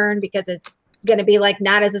returned because it's going to be like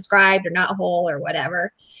not as described or not whole or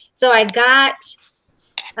whatever. So I got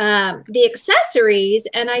the accessories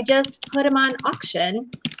and I just put them on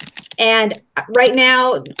auction. And right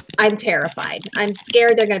now I'm terrified. I'm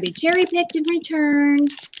scared they're going to be cherry picked and returned.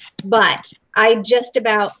 But I just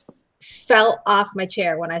about fell off my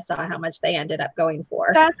chair when I saw how much they ended up going for.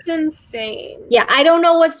 That's insane. Yeah, I don't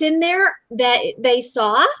know what's in there that they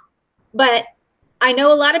saw, but I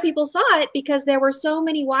know a lot of people saw it because there were so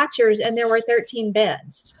many watchers and there were 13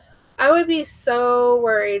 bids. I would be so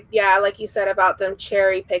worried, yeah, like you said, about them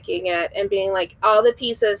cherry picking it and being like, all the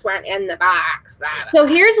pieces weren't in the box. So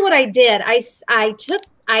here's what I did. I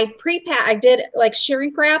did like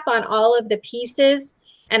shrink wrap on all of the pieces,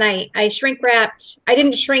 and I shrink wrapped. I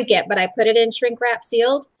didn't shrink it, but I put it in shrink wrap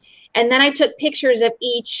sealed. And then I took pictures of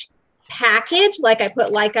each package, like I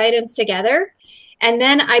put like items together. And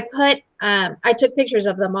then I took pictures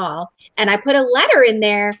of them all, and I put a letter in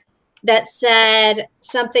there that said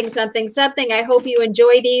something, something, something. I hope you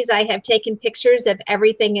enjoy these. I have taken pictures of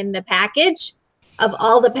everything in the package, of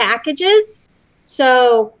all the packages.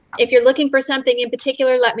 So if you're looking for something in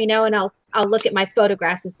particular, let me know and I'll look at my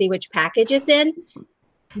photographs to see which package it's in.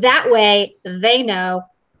 That way they know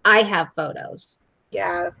I have photos.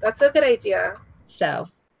 Yeah, that's a good idea. So,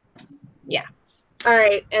 yeah. All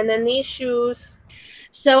right. And then these shoes.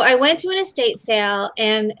 So I went to an estate sale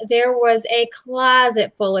and there was a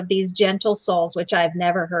closet full of these gentle soles, which I've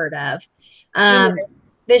never heard of.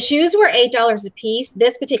 The shoes were $8 a piece.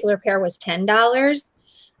 This particular pair was $10.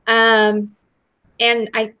 And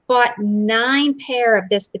I bought 9 pair of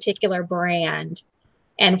this particular brand,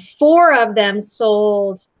 and 4 of them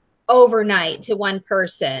sold overnight to one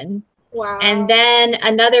person. Wow. And then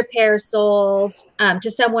another pair sold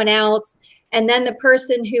to someone else. And then the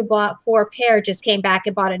person who bought 4 pair just came back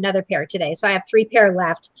and bought another pair today. So I have 3 pair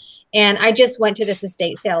left. And I just went to this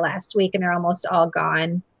estate sale last week and they're almost all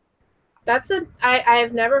gone. I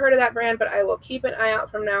have never heard of that brand, but I will keep an eye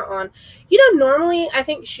out from now on. You know, normally I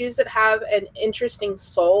think shoes that have an interesting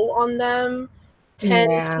sole on them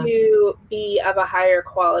tend to be of a higher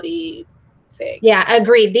quality thing. Yeah,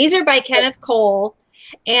 agreed. These are by Kenneth Cole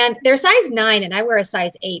and they're size 9 and I wear a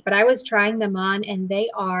size 8, but I was trying them on and they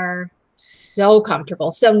are so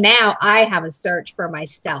comfortable. So now I have a search for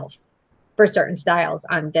myself for certain styles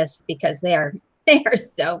on this because they are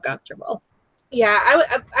so comfortable. Yeah,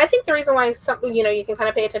 I think the reason why you can kind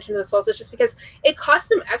of pay attention to the soles is just because it costs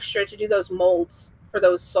them extra to do those molds for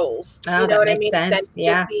those soles. Oh, you know what I mean? Sense.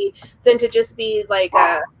 Than to just be like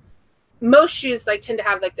most shoes like tend to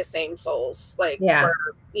have like the same soles. Like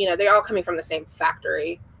they're all coming from the same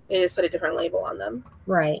factory. They just put a different label on them.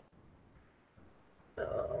 Right.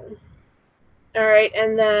 All right,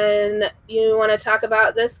 and then you want to talk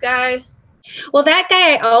about this guy? Well, that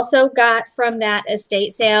guy I also got from that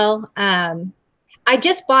estate sale. I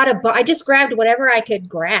just I just grabbed whatever I could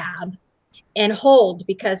grab and hold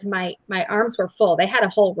because my arms were full. They had a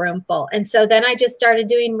whole room full. And so then I just started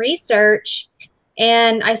doing research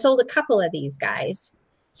and I sold a couple of these guys.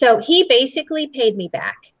 So he basically paid me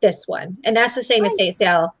back this one. And that's the same estate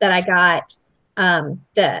sale that I got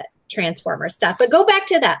the Transformer stuff. But go back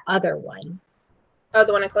to that other one. Oh,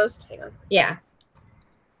 the one I closed? Hang on. Yeah.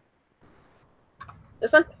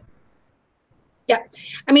 This one? Yeah.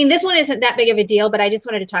 I mean, this one isn't that big of a deal, but I just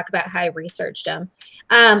wanted to talk about how I researched them.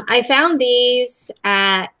 I found these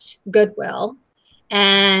at Goodwill,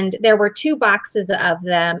 and there were 2 boxes of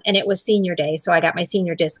them, and it was senior day, so I got my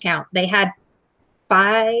senior discount. They had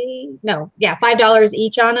 $5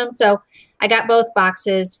 each on them. So I got both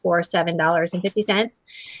boxes for $7.50.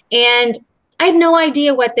 And I had no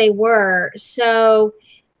idea what they were. So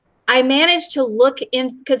I managed to look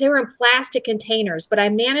in, because they were in plastic containers, but I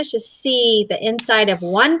managed to see the inside of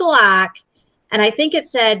one block, and I think it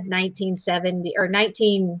said 1970 or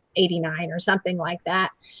 1989 or something like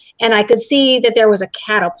that. And I could see that there was a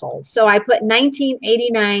catapult. So I put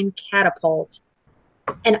 1989 catapult,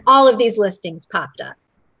 and all of these listings popped up.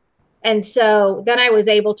 And so then I was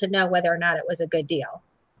able to know whether or not it was a good deal.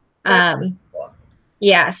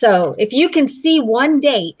 Yeah, so if you can see one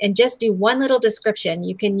date and just do one little description,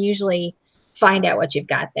 you can usually find out what you've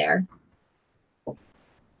got there. All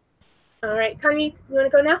right, Tonya, you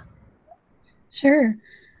want to go now? Sure.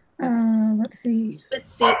 Let's see.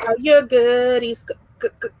 Let's see. Oh, you're good. He's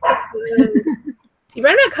good. You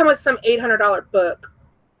better not come with some $800 book.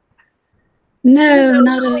 No,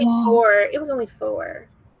 not at all. It was only 4.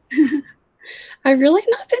 I've really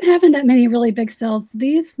not been having that many really big sales.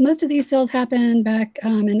 Most of these sales happen back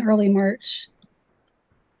in early March.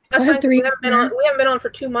 That's fine. We haven't been on for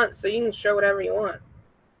 2 months, so you can show whatever you want.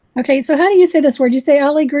 Okay, so how do you say this word? You say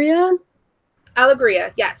Allegria?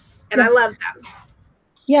 Allegria, yes. And I love them.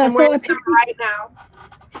 Yeah, I'm wearing them right now.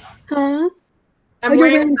 Huh? I'm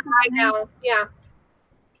wearing them right now. Yeah.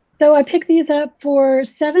 So I picked these up for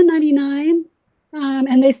 $7.99.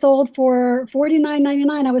 And they sold for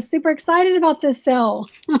 $49.99. I was super excited about this sale.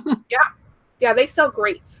 Yeah, they sell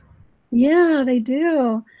great. Yeah, they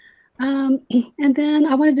do. And then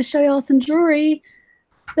I wanted to show y'all some jewelry.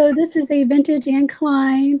 So this is a vintage Anne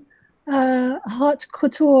Klein haute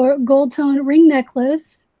couture gold tone ring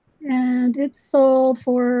necklace, and it's sold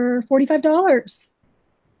for $45.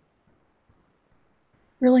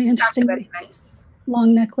 Really interesting. That's very nice.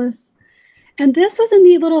 Long necklace. And this was a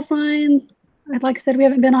neat little find. Like I said, we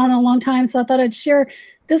haven't been on in a long time, so I thought I'd share.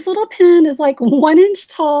 This little pin is like 1 inch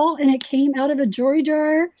tall, and it came out of a jewelry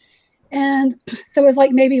jar. And so it was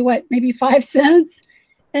like maybe 5 cents.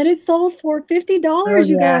 And it sold for $50,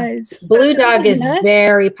 you guys. Blue Dog is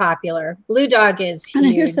very popular. Blue Dog is huge. And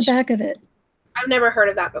then here's the back of it. I've never heard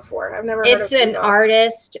of that before. I've never heard of It's an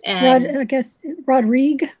artist. And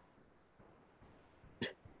Rodrigue.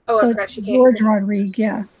 Oh, so I forgot she came. George Rodrigue,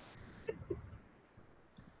 yeah.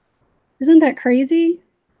 Isn't that crazy?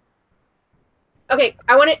 Okay,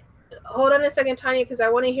 I want to hold on a second, Tonya, because I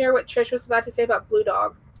want to hear what Trish was about to say about Blue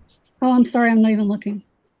Dog. Oh, I'm sorry, I'm not even looking.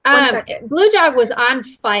 Blue Dog was on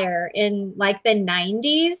fire in like the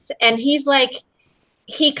 90s, and he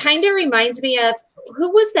kind of reminds me of,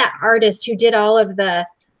 who was that artist who did all of the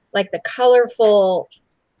colorful,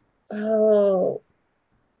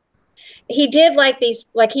 he did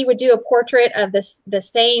he would do a portrait of the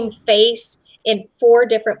same face in 4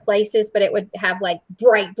 different places, but it would have like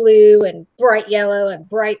bright blue and bright yellow and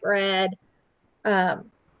bright red.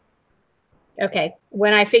 Okay,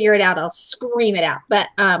 when I figure it out, I'll scream it out. But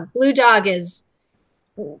Blue Dog is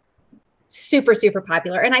super, super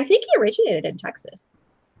popular. And I think he originated in Texas.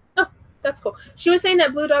 Oh, that's cool. She was saying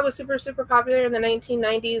that Blue Dog was super, super popular in the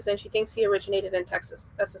 1990s, and she thinks he originated in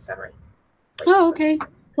Texas. That's a summary. Oh, okay.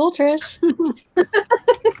 Cool, Trish.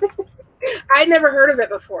 I'd never heard of it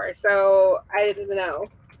before, so I didn't know.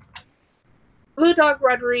 Blue Dog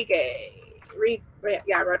Rodrigue.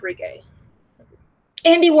 Rodrigue.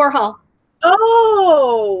 Andy Warhol.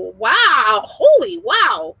 Oh, wow. Holy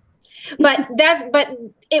wow. But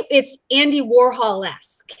it's Andy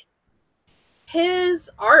Warhol-esque. His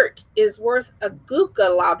art is worth a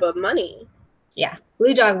googalob of money. Yeah,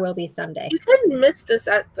 Blue Dog will be someday. You couldn't miss this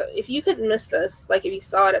if you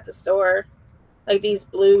saw it at the store. Like these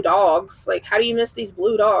blue dogs. Like, how do you miss these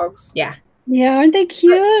blue dogs? Yeah. Yeah, aren't they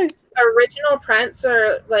cute? Original prints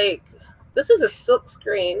are like, this is a silk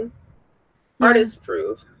screen. Yeah. Artist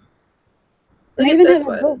proof. Look at this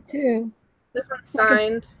one. Book too. This one's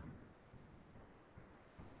signed.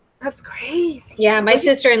 That's crazy. Yeah, my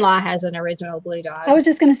sister-in-law has an original Blue Dog. I was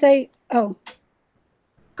just going to say, oh.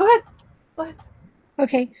 Go ahead.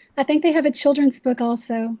 Okay. I think they have a children's book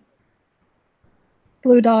also.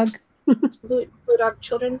 Blue Dog. Blue Dog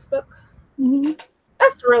children's book? Mm-hmm.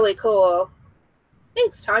 That's really cool.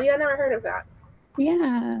 Thanks, Tonya. I never heard of that.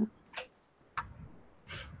 Yeah.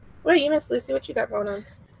 What are you, Miss Lucy? What you got going on?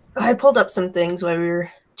 I pulled up some things while we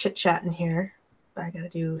were chit-chatting here. I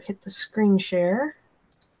got to hit the screen share.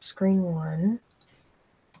 Screen 1.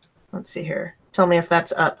 Let's see here. Tell me if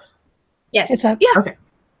that's up. Yes. It's up. Yeah. Okay.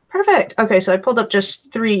 Perfect. Okay, so I pulled up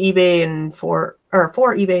just 3 eBay and 4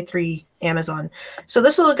 eBay, 3 Amazon. So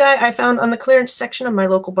this little guy I found on the clearance section of my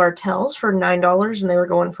local Bartels for $9, and they were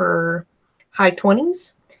going for high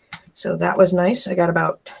 20s. So that was nice. I got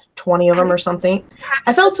about 20 of them or something.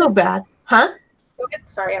 I felt so bad. Huh?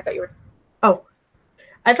 Sorry, I thought you were. Oh,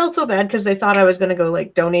 I felt so bad because they thought I was going to go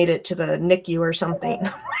like donate it to the NICU or something.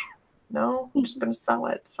 No, I'm just going to sell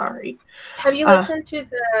it. Sorry. Have you listened to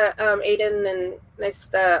the Aiden and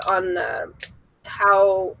Nista on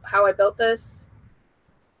how I built this?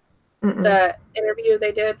 The interview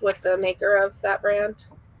they did with the maker of that brand?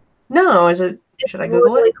 No, is it? Should I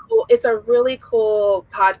Google it? Cool. It's a really cool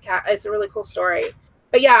podcast. It's a really cool story.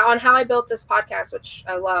 But yeah, on how I built this podcast, which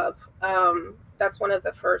I love. That's one of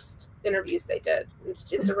the first interviews they did.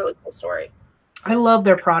 It's a really cool story. I love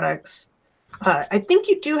their products. I think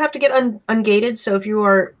you do have to get ungated. So if you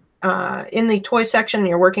are in the toy section and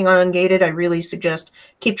you're working on ungated, I really suggest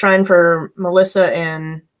keep trying for Melissa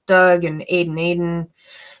and Doug and Aiden,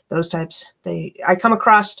 those types. I come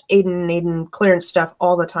across Aiden clearance stuff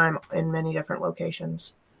all the time in many different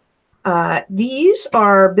locations. These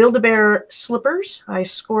are Build-A-Bear slippers. I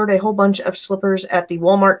scored a whole bunch of slippers at the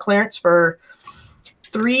Walmart clearance for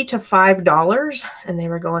 $3 to $5, and they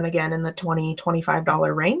were going again in the $20,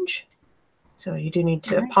 $25 range. So you do need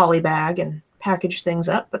to polybag and package things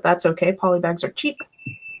up, but that's okay. Polybags are cheap.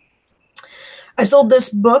 I sold this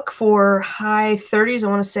book for high 30s. I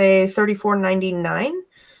want to say $34.99.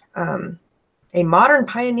 A modern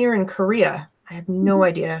pioneer in Korea. I have no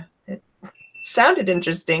idea. It sounded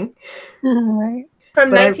interesting. Right.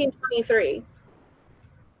 From 1923.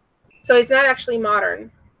 So he's not actually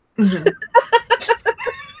modern.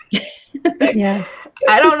 Yeah.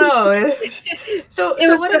 I don't know. So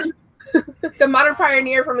what? The modern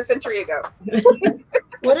pioneer from a century ago.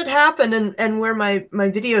 What had happened and where my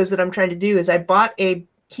videos that I'm trying to do is I bought a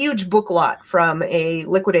huge book lot from a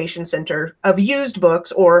liquidation center of used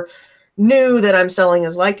books or new that I'm selling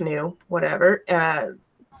as like new, whatever,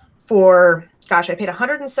 for, gosh, I paid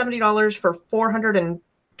 $170 for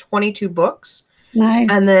 422 books. Nice.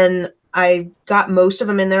 And then I got most of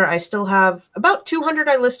them in there. I still have about 200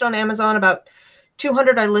 I list on Amazon, about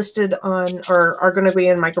 200 I listed on or are going to be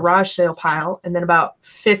in my garage sale pile, and then about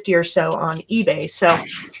 50 or so on eBay. So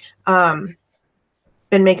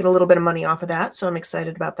been making a little bit of money off of that, so I'm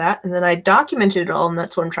excited about that. And then I documented it all, and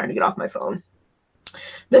that's what I'm trying to get off my phone.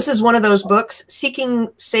 This is one of those books, Seeking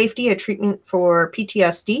Safety, a Treatment for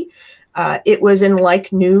PTSD. It was in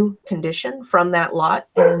like new condition from that lot.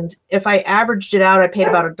 And if I averaged it out, I paid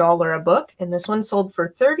about $1 a book. And this one sold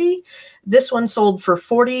for $30. This one sold for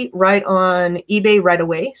 $40 right on eBay right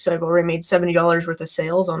away. So I've already made $70 worth of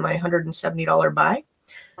sales on my $170 buy.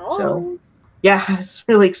 Oh. So yeah, I was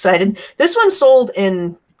really excited. This one sold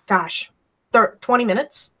in, gosh, 20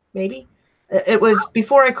 minutes, maybe. It was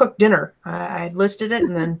before I cooked dinner. I listed it,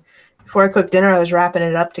 and then before I cooked dinner, I was wrapping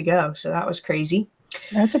it up to go. So that was crazy.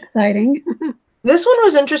 That's exciting. This one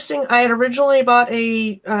was interesting. I had originally bought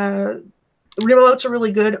a remotes are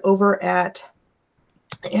really good over at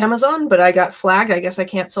Amazon, but I got flagged. I guess I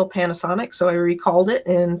can't sell Panasonic, so I recalled it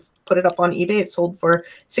and put it up on eBay. It sold for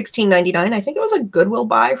 $16.99. I think it was a Goodwill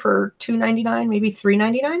buy for $2.99, maybe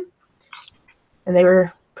 $3.99, and they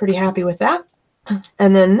were pretty happy with that.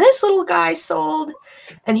 And then this little guy sold,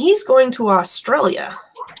 and he's going to Australia.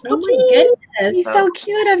 Oh my goodness. He's so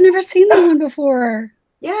cute. I've never seen that one before.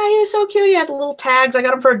 Yeah, he was so cute. He had the little tags. I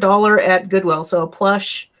got him for $1 at Goodwill. So a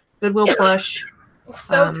plush, Goodwill plush.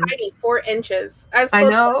 So tiny, 4 inches. I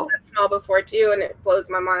know. That small before too, and it blows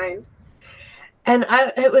my mind. And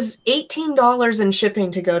it was $18 in shipping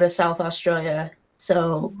to go to South Australia.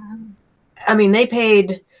 So, I mean, they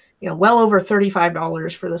paid, well over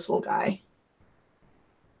 $35 for this little guy.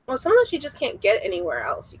 Well, some of those you just can't get anywhere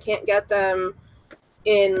else. You can't get them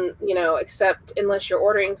in, except unless you're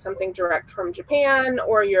ordering something direct from Japan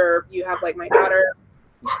or you have like my daughter.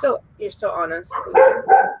 You're still honest.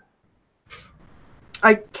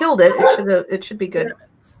 I killed it. It should be good.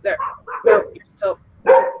 There. No, you're still.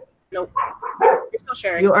 Nope. You're still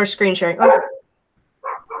sharing. You are screen sharing. Oh.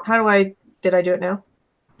 Did I do it now?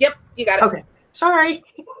 Yep, you got it. Okay. Sorry.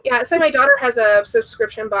 Yeah, so my daughter has a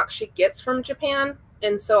subscription box she gets from Japan.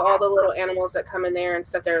 And so all the little animals that come in there and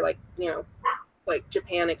stuff, they're like, like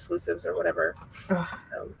Japan exclusives or whatever.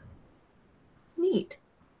 Neat.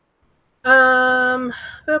 A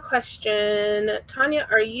question.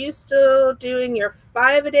 Tonya, are you still doing your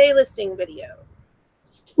 5-a-day listing video?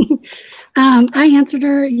 I answered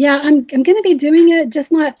her, yeah, I'm going to be doing it,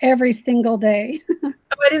 just not every single day. Oh,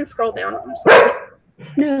 I didn't scroll down. I'm sorry.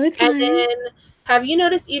 No, it's fine. And then, have you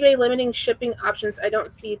noticed eBay limiting shipping options? I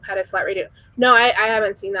don't see padded flat rate. No, I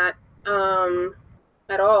haven't seen that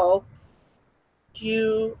at all.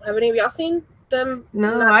 Have any of y'all seen them?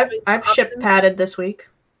 No, I've shipped padded this week.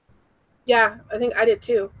 Yeah, I think I did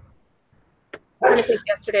too. I'm trying to think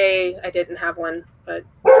yesterday I didn't have one, but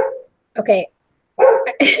Okay.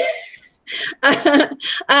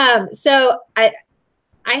 So I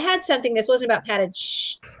had something. This wasn't about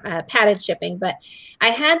padded shipping, but I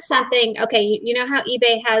had something. Okay, you know how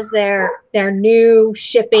eBay has their new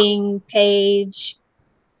shipping page,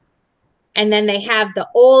 and then they have the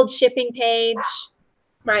old shipping page.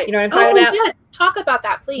 Right. You know what I'm talking about? Yes. Talk about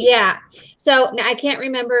that, please. Yeah. So now I can't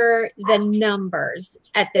remember the numbers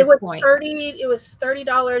at this point. It was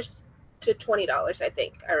 $30 to $20, I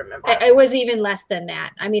think. I remember. It was even less than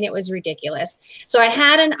that. I mean, it was ridiculous. So I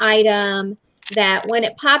had an item that when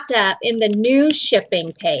it popped up in the new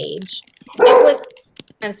shipping page, it was,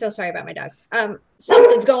 I'm so sorry about my dogs.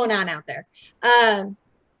 Something's going on out there.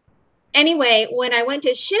 Anyway, when I went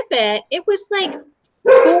to ship it, it was like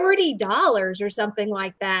 $40 or something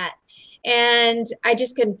like that. And I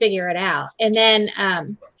just couldn't figure it out. And then,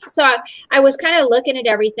 so I was kind of looking at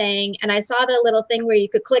everything, and I saw the little thing where you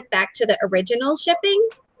could click back to the original shipping.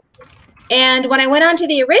 And when I went onto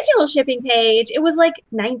the original shipping page, it was like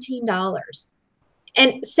 $19.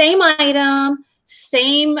 And same item,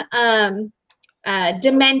 same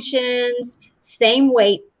dimensions, same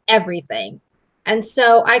weight, everything. And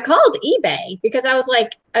so I called eBay because I was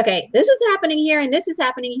like, okay, this is happening here and this is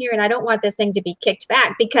happening here, and I don't want this thing to be kicked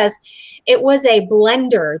back, because it was a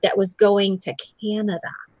blender that was going to Canada.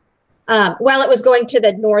 Well, it was going to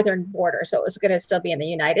the northern border, so it was going to still be in the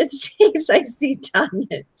United States. I see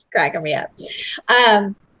Tonya cracking me up.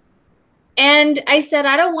 And I said,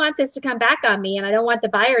 I don't want this to come back on me, and I don't want the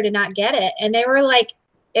buyer to not get it. And they were like,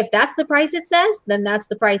 if that's the price it says, then that's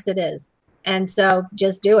the price it is. And so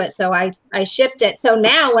just do it. So I shipped it. So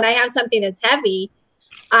now when I have something that's heavy,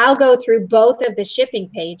 I'll go through both of the shipping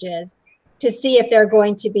pages to see if they're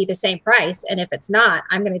going to be the same price. And if it's not,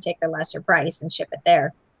 I'm going to take the lesser price and ship it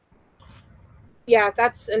there. Yeah,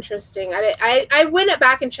 that's interesting. I went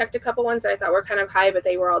back and checked a couple ones that I thought were kind of high, but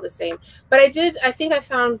they were all the same. But I think I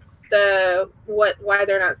found why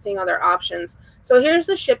they're not seeing all their options. So here's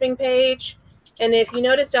the shipping page. And if you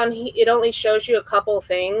notice down here, it only shows you a couple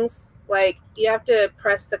things. Like you have to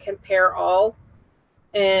press the compare all,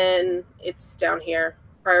 and it's down here.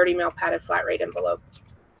 Priority mail, padded flat rate envelope.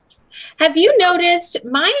 Have you noticed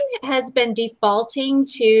mine has been defaulting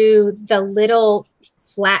to the little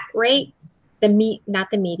flat rate, not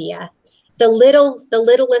the media, the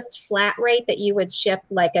littlest flat rate that you would ship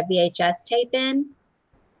like a VHS tape in?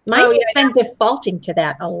 Mine has been defaulting to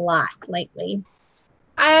that a lot lately.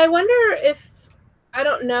 I wonder if, I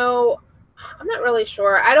don't know. I'm not really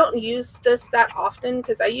sure. I don't use this that often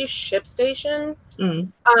because I use ShipStation.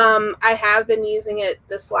 I have been using it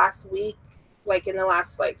this last week, like in the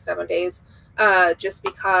last 7 days, just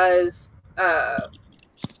because I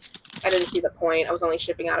didn't see the point. I was only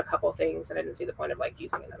shipping out a couple things, and I didn't see the point of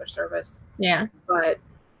using another service. Yeah. But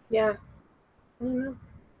yeah, I don't know.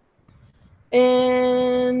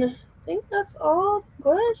 And I think that's all the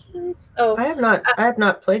questions. Oh, I have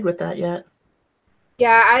not played with that yet.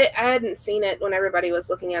 Yeah, I hadn't seen it when everybody was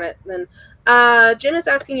looking at it. Then Jim is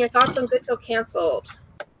asking your thoughts on Good Till Canceled,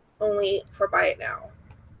 only for Buy It Now.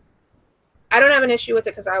 I don't have an issue with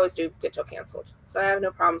it because I always do Good Till Canceled, so I have no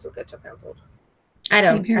problems with Good Till Canceled. I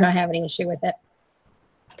don't have any issue with it.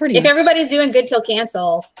 If everybody's doing Good Till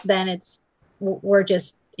Cancel, then we're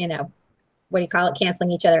just, what do you call it, canceling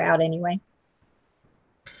each other out anyway.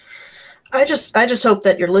 I just hope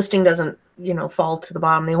that your listing doesn't, fall to the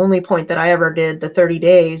bottom. The only point that I ever did the 30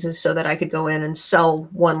 days is so that I could go in and sell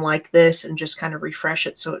one like this and just kind of refresh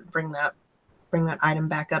it so it bring that item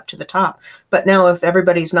back up to the top. But now if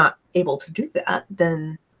everybody's not able to do that,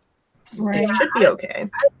 then it should be okay.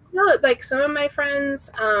 I know, some of my friends,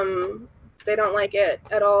 they don't like it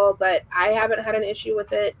at all, but I haven't had an issue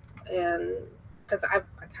with it, and because I've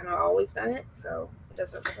kind of always done it, so it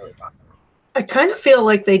doesn't really bother me. I kind of feel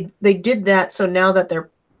like they did that so now that they're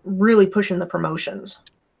really pushing the promotions.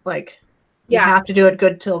 You have to do it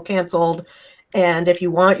Good Till Canceled, and if you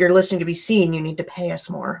want your listing to be seen, you need to pay us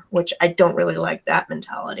more, which I don't really like that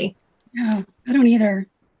mentality. No, I don't either.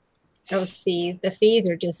 Those fees, the fees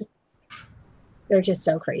are they're just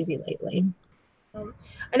so crazy lately.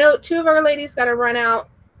 I know 2 of our ladies got to run out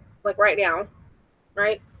right now,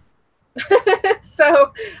 right?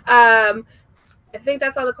 So I think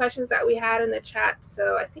that's all the questions that we had in the chat.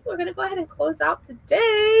 So I think we're going to go ahead and close out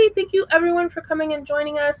today. Thank you, everyone, for coming and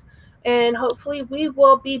joining us. And hopefully we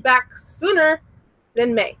will be back sooner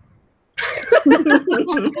than May. See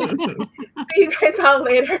you guys all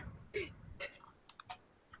later.